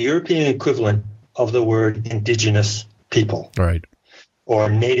just the European equivalent of the word indigenous people. Right. Or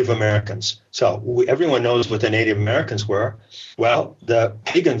Native Americans. So everyone knows what the Native Americans were. Well, the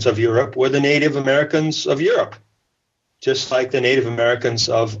pagans of Europe were the Native Americans of Europe. Just like the Native Americans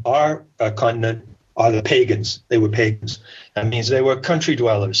of our continent are the pagans. They were pagans. That means they were country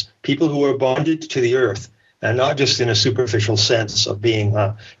dwellers, people who were bonded to the earth, and not just in a superficial sense of being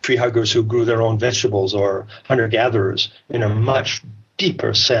tree huggers who grew their own vegetables or hunter-gatherers, in a much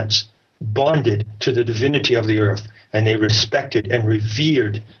deeper sense, bonded to the divinity of the earth, and they respected and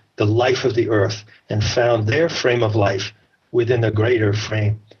revered the life of the earth and found their frame of life within the greater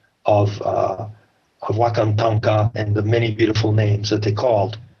frame of Wakantanka and the many beautiful names that they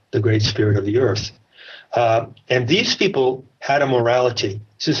called the great spirit of the earth. And these people had a morality.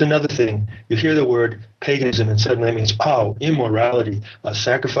 This is another thing. You hear the word paganism and suddenly it means, immorality,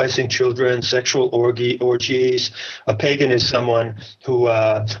 sacrificing children, sexual orgies. A pagan is someone who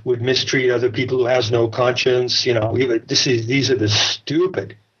would mistreat other people, who has no conscience. These are the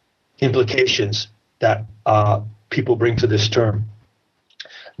stupid implications that people bring to this term.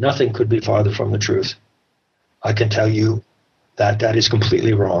 Nothing could be farther from the truth. I can tell you that is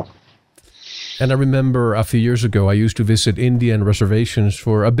completely wrong. And I remember a few years ago, I used to visit Indian reservations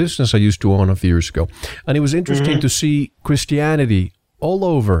for a business I used to own a few years ago. And it was interesting to see Christianity all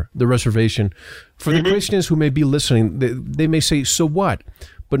over the reservation. For the Christians who may be listening, they may say, so what?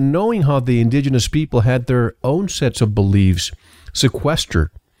 But knowing how the indigenous people had their own sets of beliefs sequestered,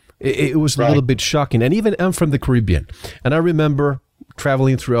 it was a little bit shocking. And even I'm from the Caribbean. And I remember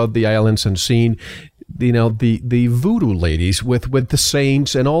traveling throughout the islands and seeing the voodoo ladies with the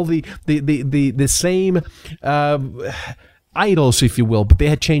saints and all the same idols, if you will, but they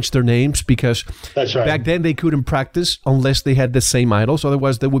had changed their names because back then they couldn't practice unless they had the same idols,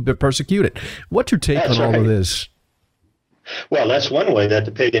 otherwise they would be persecuted. What's your take on all of this? Well, that's one way that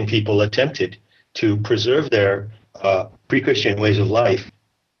the pagan people attempted to preserve their pre-Christian ways of life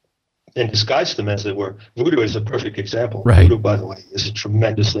and disguise them as they were. Voodoo is a perfect example. Right. Voodoo, by the way, is a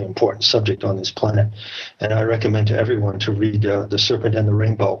tremendously important subject on this planet. And I recommend to everyone to read The Serpent and the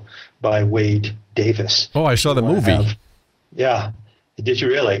Rainbow by Wade Davis. Oh, I saw the movie. Yeah. Did you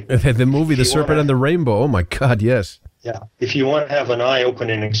really? The movie The Serpent and the Rainbow. Oh, my God, yes. Yeah. If you want to have an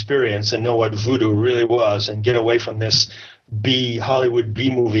eye-opening experience and know what voodoo really was and get away from this Hollywood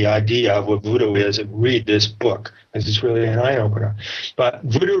B-movie idea of what voodoo is, read this book, because it's really an eye-opener. But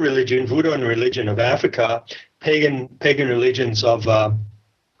voodoo and religion of Africa, pagan religions of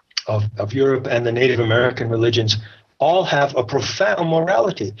Europe, and the Native American religions all have a profound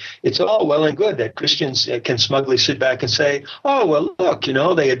morality. It's all well and good that Christians can smugly sit back and say, oh, well, look,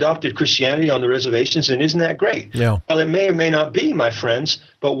 they adopted Christianity on the reservations, and isn't that great? Yeah. Well, it may or may not be, my friends,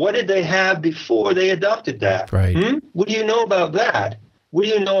 but what did they have before they adopted that? Right. What do you know about that? What do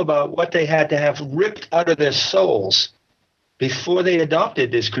you know about what they had to have ripped out of their souls before they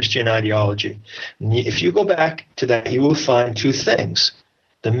adopted this Christian ideology? And if you go back to that, you will find two things.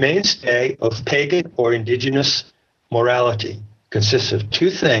 The mainstay of pagan or indigenous morality consists of two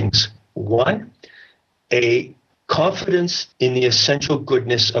things. One, a confidence in the essential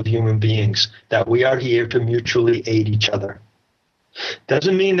goodness of human beings, that we are here to mutually aid each other.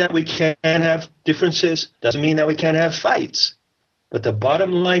 Doesn't mean that we can't have differences, doesn't mean that we can't have fights. But the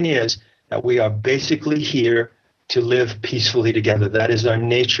bottom line is that we are basically here to live peacefully together. That is our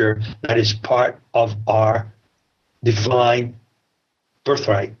nature. That is part of our divine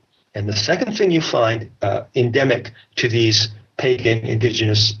birthright. And the second thing you find endemic to these pagan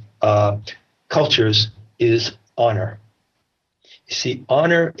indigenous cultures is honor. You see,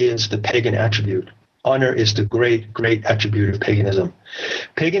 honor is the pagan attribute. Honor is the great, great attribute of paganism.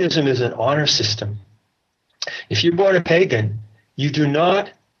 Paganism is an honor system. If you're born a pagan, you do not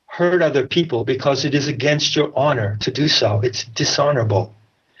hurt other people because it is against your honor to do so. It's dishonorable.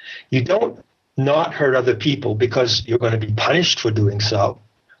 You don't not hurt other people because you're going to be punished for doing so,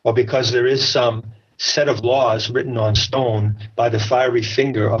 or because there is some set of laws written on stone by the fiery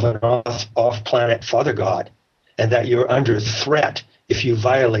finger of an off-planet Father God, and that you're under threat if you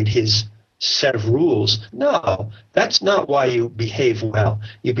violate his set of rules. No, that's not why you behave well.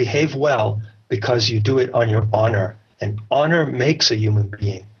 You behave well because you do it on your honor, and honor makes a human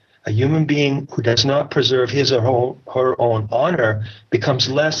being. A human being who does not preserve his or her own honor becomes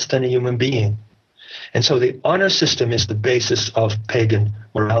less than a human being. And so the honor system is the basis of pagan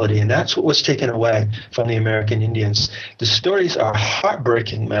morality, and that's what was taken away from the American Indians. The stories are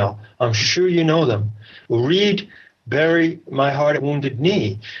heartbreaking, Mel. I'm sure you know them. Read Bury My Heart at Wounded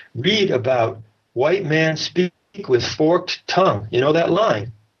Knee. Read about white man speak with forked tongue. You know that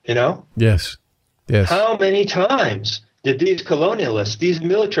line, Yes. Yes. How many times did these colonialists, these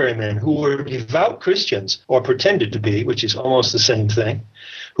military men who were devout Christians, or pretended to be, which is almost the same thing,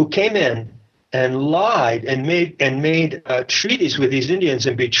 who came in and lied and made treaties with these Indians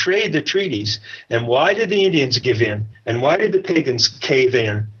and betrayed the treaties? And why did the Indians give in? And why did the pagans cave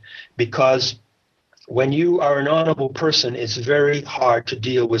in? Because when you are an honorable person, it's very hard to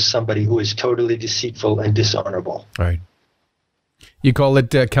deal with somebody who is totally deceitful and dishonorable. Right. You call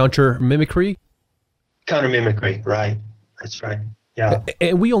it counter-mimicry? Counter-mimicry, right. That's right. Yeah.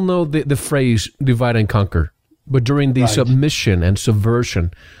 And we all know the phrase divide and conquer. But during the submission and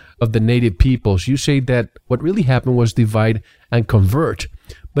subversion of the native peoples, you say that what really happened was divide and convert.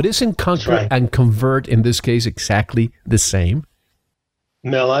 But isn't conquer and convert in this case exactly the same?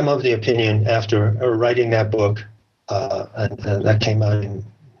 Mel, I'm of the opinion, after writing that book, and that came out in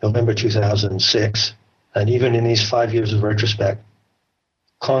November 2006, and even in these 5 years of retrospect,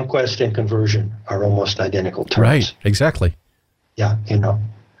 conquest and conversion are almost identical terms. Right, exactly. Yeah,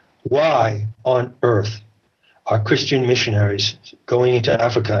 Why on earth are Christian missionaries going into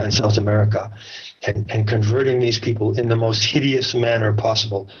Africa and South America and converting these people in the most hideous manner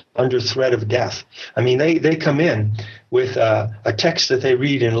possible, under threat of death? I mean, they come in with a text that they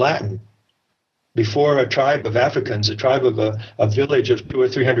read in Latin, before a tribe of Africans, a tribe of a village of 200 or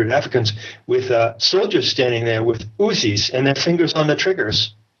 300 Africans, with soldiers standing there with Uzis and their fingers on the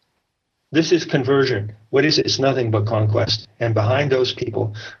triggers. This is conversion. What is it? It's nothing but conquest. And behind those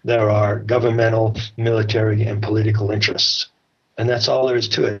people, there are governmental, military, and political interests. And that's all there is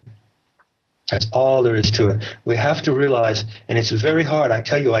to it. That's all there is to it. We have to realize, and it's very hard. I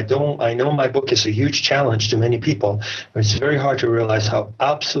tell you, I know my book is a huge challenge to many people, but it's very hard to realize how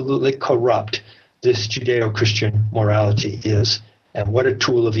absolutely corrupt this Judeo-Christian morality is, and what a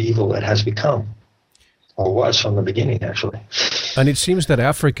tool of evil it has become, or was from the beginning, actually. And it seems that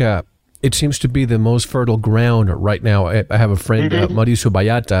Africa, it seems to be the most fertile ground right now. I have a friend, Mauricio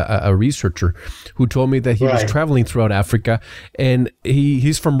Bayata, a researcher, who told me that he was traveling throughout Africa, and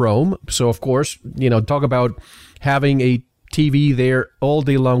he's from Rome. So, of course, talk about having a TV there all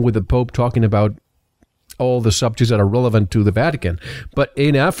day long with the Pope talking about all the subjects that are relevant to the Vatican. But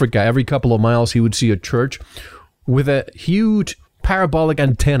in Africa, every couple of miles, he would see a church with a huge parabolic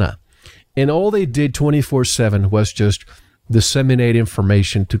antenna. And all they did 24/7 was just disseminate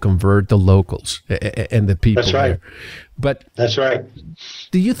information to convert the locals and the people. That's right. There. But that's right.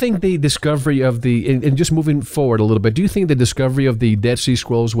 Do you think the discovery of and just moving forward a little bit, do you think the discovery of the Dead Sea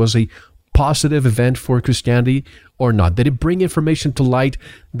Scrolls was a positive event for Christianity or not? Did it bring information to light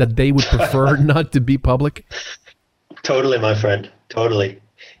that they would prefer not to be public? Totally, my friend. Totally.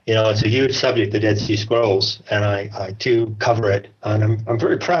 It's a huge subject, the Dead Sea Scrolls, and I do cover it. And I'm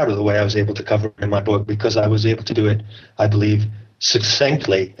very proud of the way I was able to cover it in my book, because I was able to do it, I believe,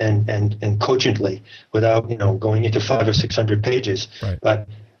 succinctly and cogently without, going into 500 or 600 pages. Right. But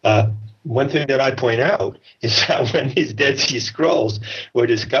one thing that I point out is that when these Dead Sea Scrolls were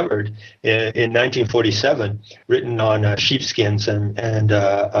discovered in 1947, written on sheepskins and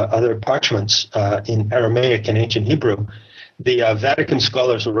other parchments in Aramaic and ancient Hebrew, the Vatican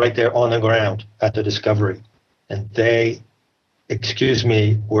scholars were right there on the ground at the discovery. And they, were,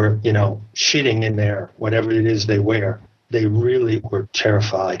 shitting in there, whatever it is they wear. They really were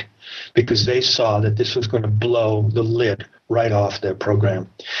terrified, because they saw that this was going to blow the lid right off their program.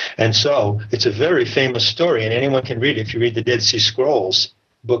 And so it's a very famous story, and anyone can read it. If you read the Dead Sea Scrolls,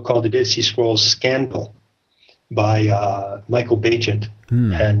 a book called The Dead Sea Scrolls Scandal by Michael Bagent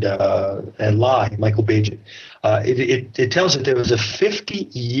and Lai, Michael Bagent. It tells that there was a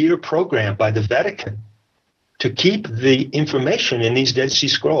 50-year program by the Vatican to keep the information in these Dead Sea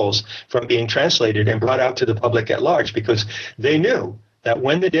Scrolls from being translated and brought out to the public at large, because they knew that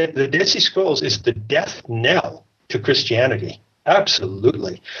when the Dead Sea Scrolls is the death knell to Christianity.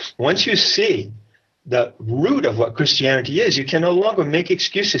 Absolutely. Once you see the root of what Christianity is, you can no longer make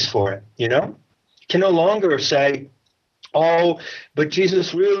excuses for it, You can no longer say, oh, but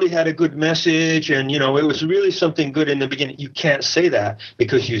Jesus really had a good message, and, it was really something good in the beginning. You can't say that,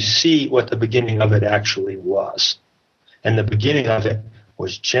 because you see what the beginning of it actually was. And the beginning of it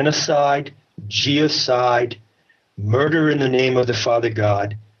was genocide, geocide, murder in the name of the Father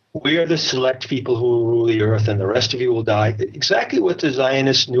God. We are the select people who will rule the earth, and the rest of you will die. Exactly what the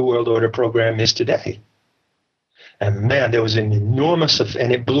Zionist New World Order program is today. And man, there was an enormous,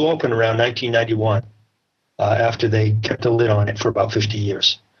 and it blew open around 1991 after they kept a lid on it for about 50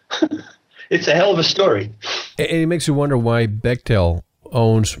 years. It's a hell of a story. And it makes you wonder why Bechtel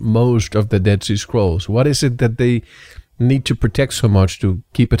owns most of the Dead Sea Scrolls. What is it that they need to protect so much to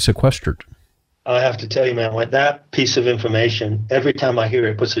keep it sequestered? I have to tell you, man, with that piece of information, every time I hear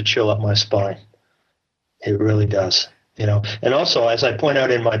it, it puts a chill up my spine. It really does. And also, as I point out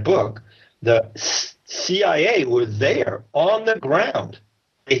in my book, the CIA were there on the ground.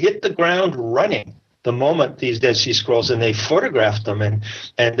 They hit the ground running the moment these Dead Sea Scrolls, and they photographed them,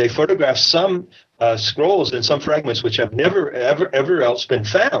 and they photographed some scrolls and some fragments which have never, ever else been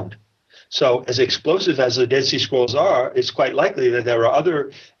found. So as explosive as the Dead Sea Scrolls are, it's quite likely that there are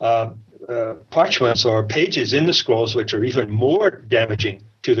other parchments or pages in the scrolls which are even more damaging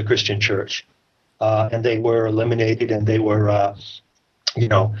to the Christian church. And they were eliminated, and they were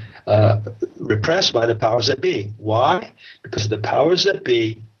repressed by the powers that be. Why? Because the powers that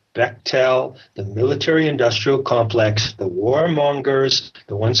be, Bechtel, the military-industrial complex, the warmongers,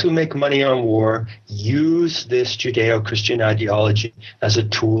 the ones who make money on war, use this Judeo-Christian ideology as a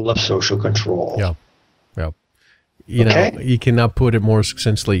tool of social control. Yeah. You cannot put it more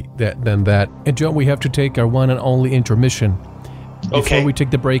succinctly than that. And John, we have to take our one and only intermission. Before we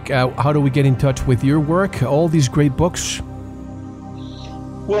take the break, how do we get in touch with your work, all these great books?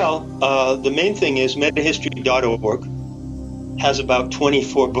 Well, the main thing is metahistory.org has about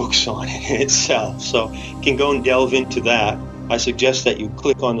 24 books on it in itself, so you can go and delve into that. I suggest that you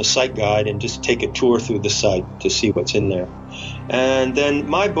click on the site guide and just take a tour through the site to see what's in there. And then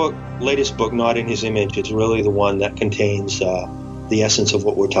my book, latest book, Not in His Image, is really the one that contains the essence of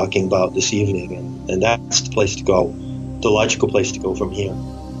what we're talking about this evening. And that's the place to go, the logical place to go from here.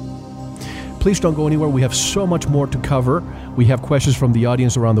 Please don't go anywhere. We have so much more to cover. We have questions from the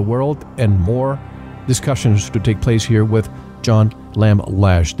audience around the world and more discussions to take place here with John Lamb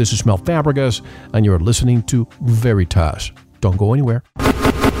Lash. This is Mel Fabregas, and you're listening to Veritas. Don't go anywhere.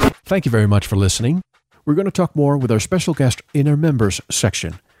 Thank you very much for listening. We're going to talk more with our special guest in our members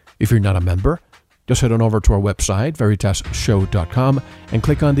section. If you're not a member, just head on over to our website, veritasshow.com, and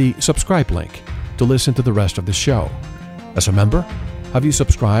click on the subscribe link to listen to the rest of the show. As a member, have you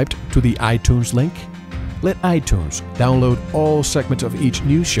subscribed to the iTunes link? Let iTunes download all segments of each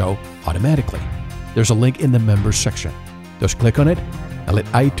new show automatically. There's a link in the members section. Just click on it and let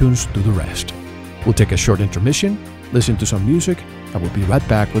iTunes do the rest. We'll take a short intermission, listen to some music, and we'll be right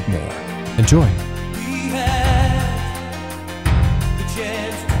back with more. Enjoy.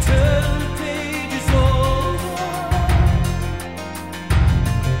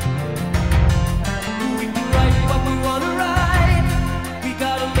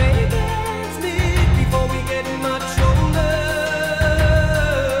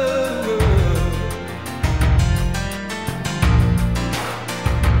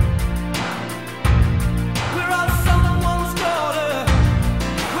 We're all someone's daughter.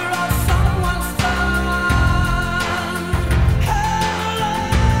 We're all someone's son.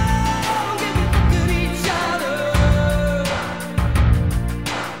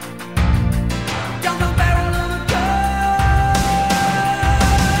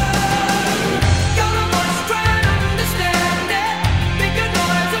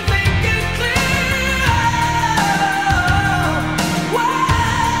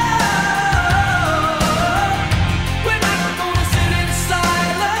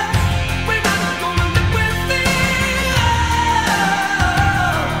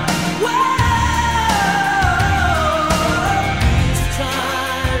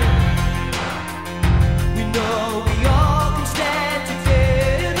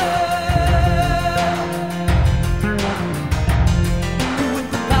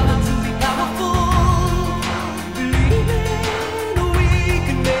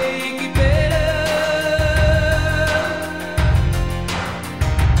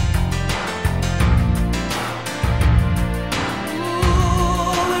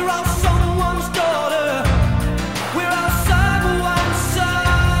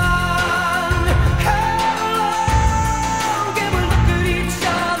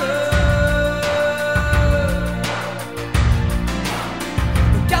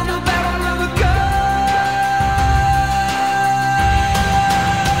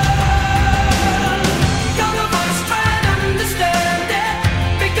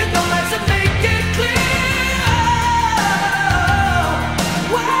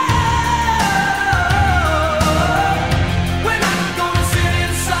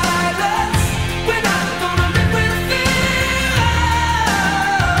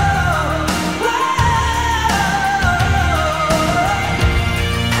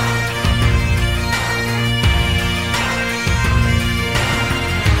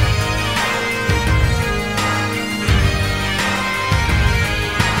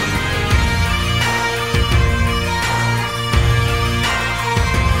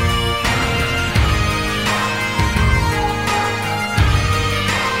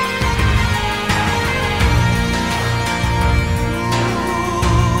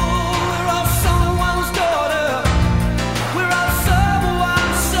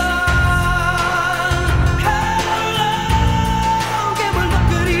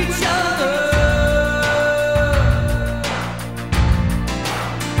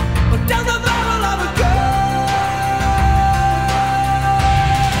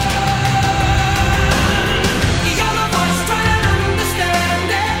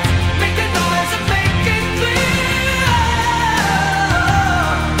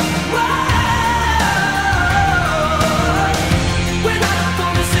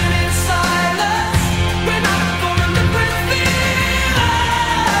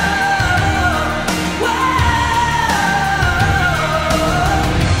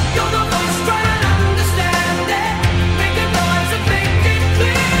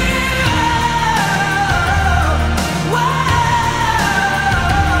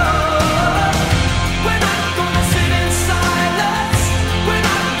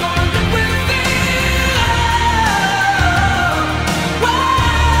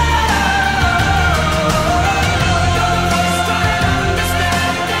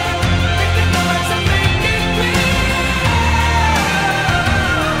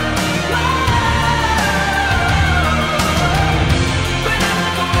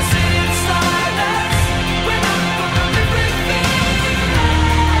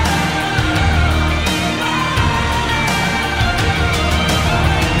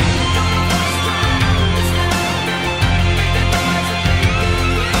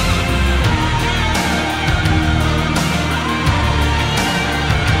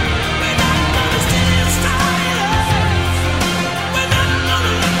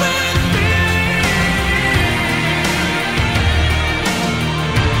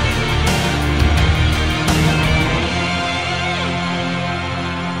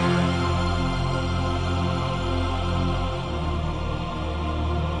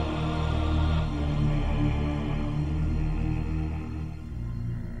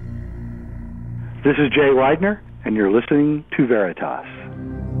 This is Jay Weidner, and you're listening to Veritas.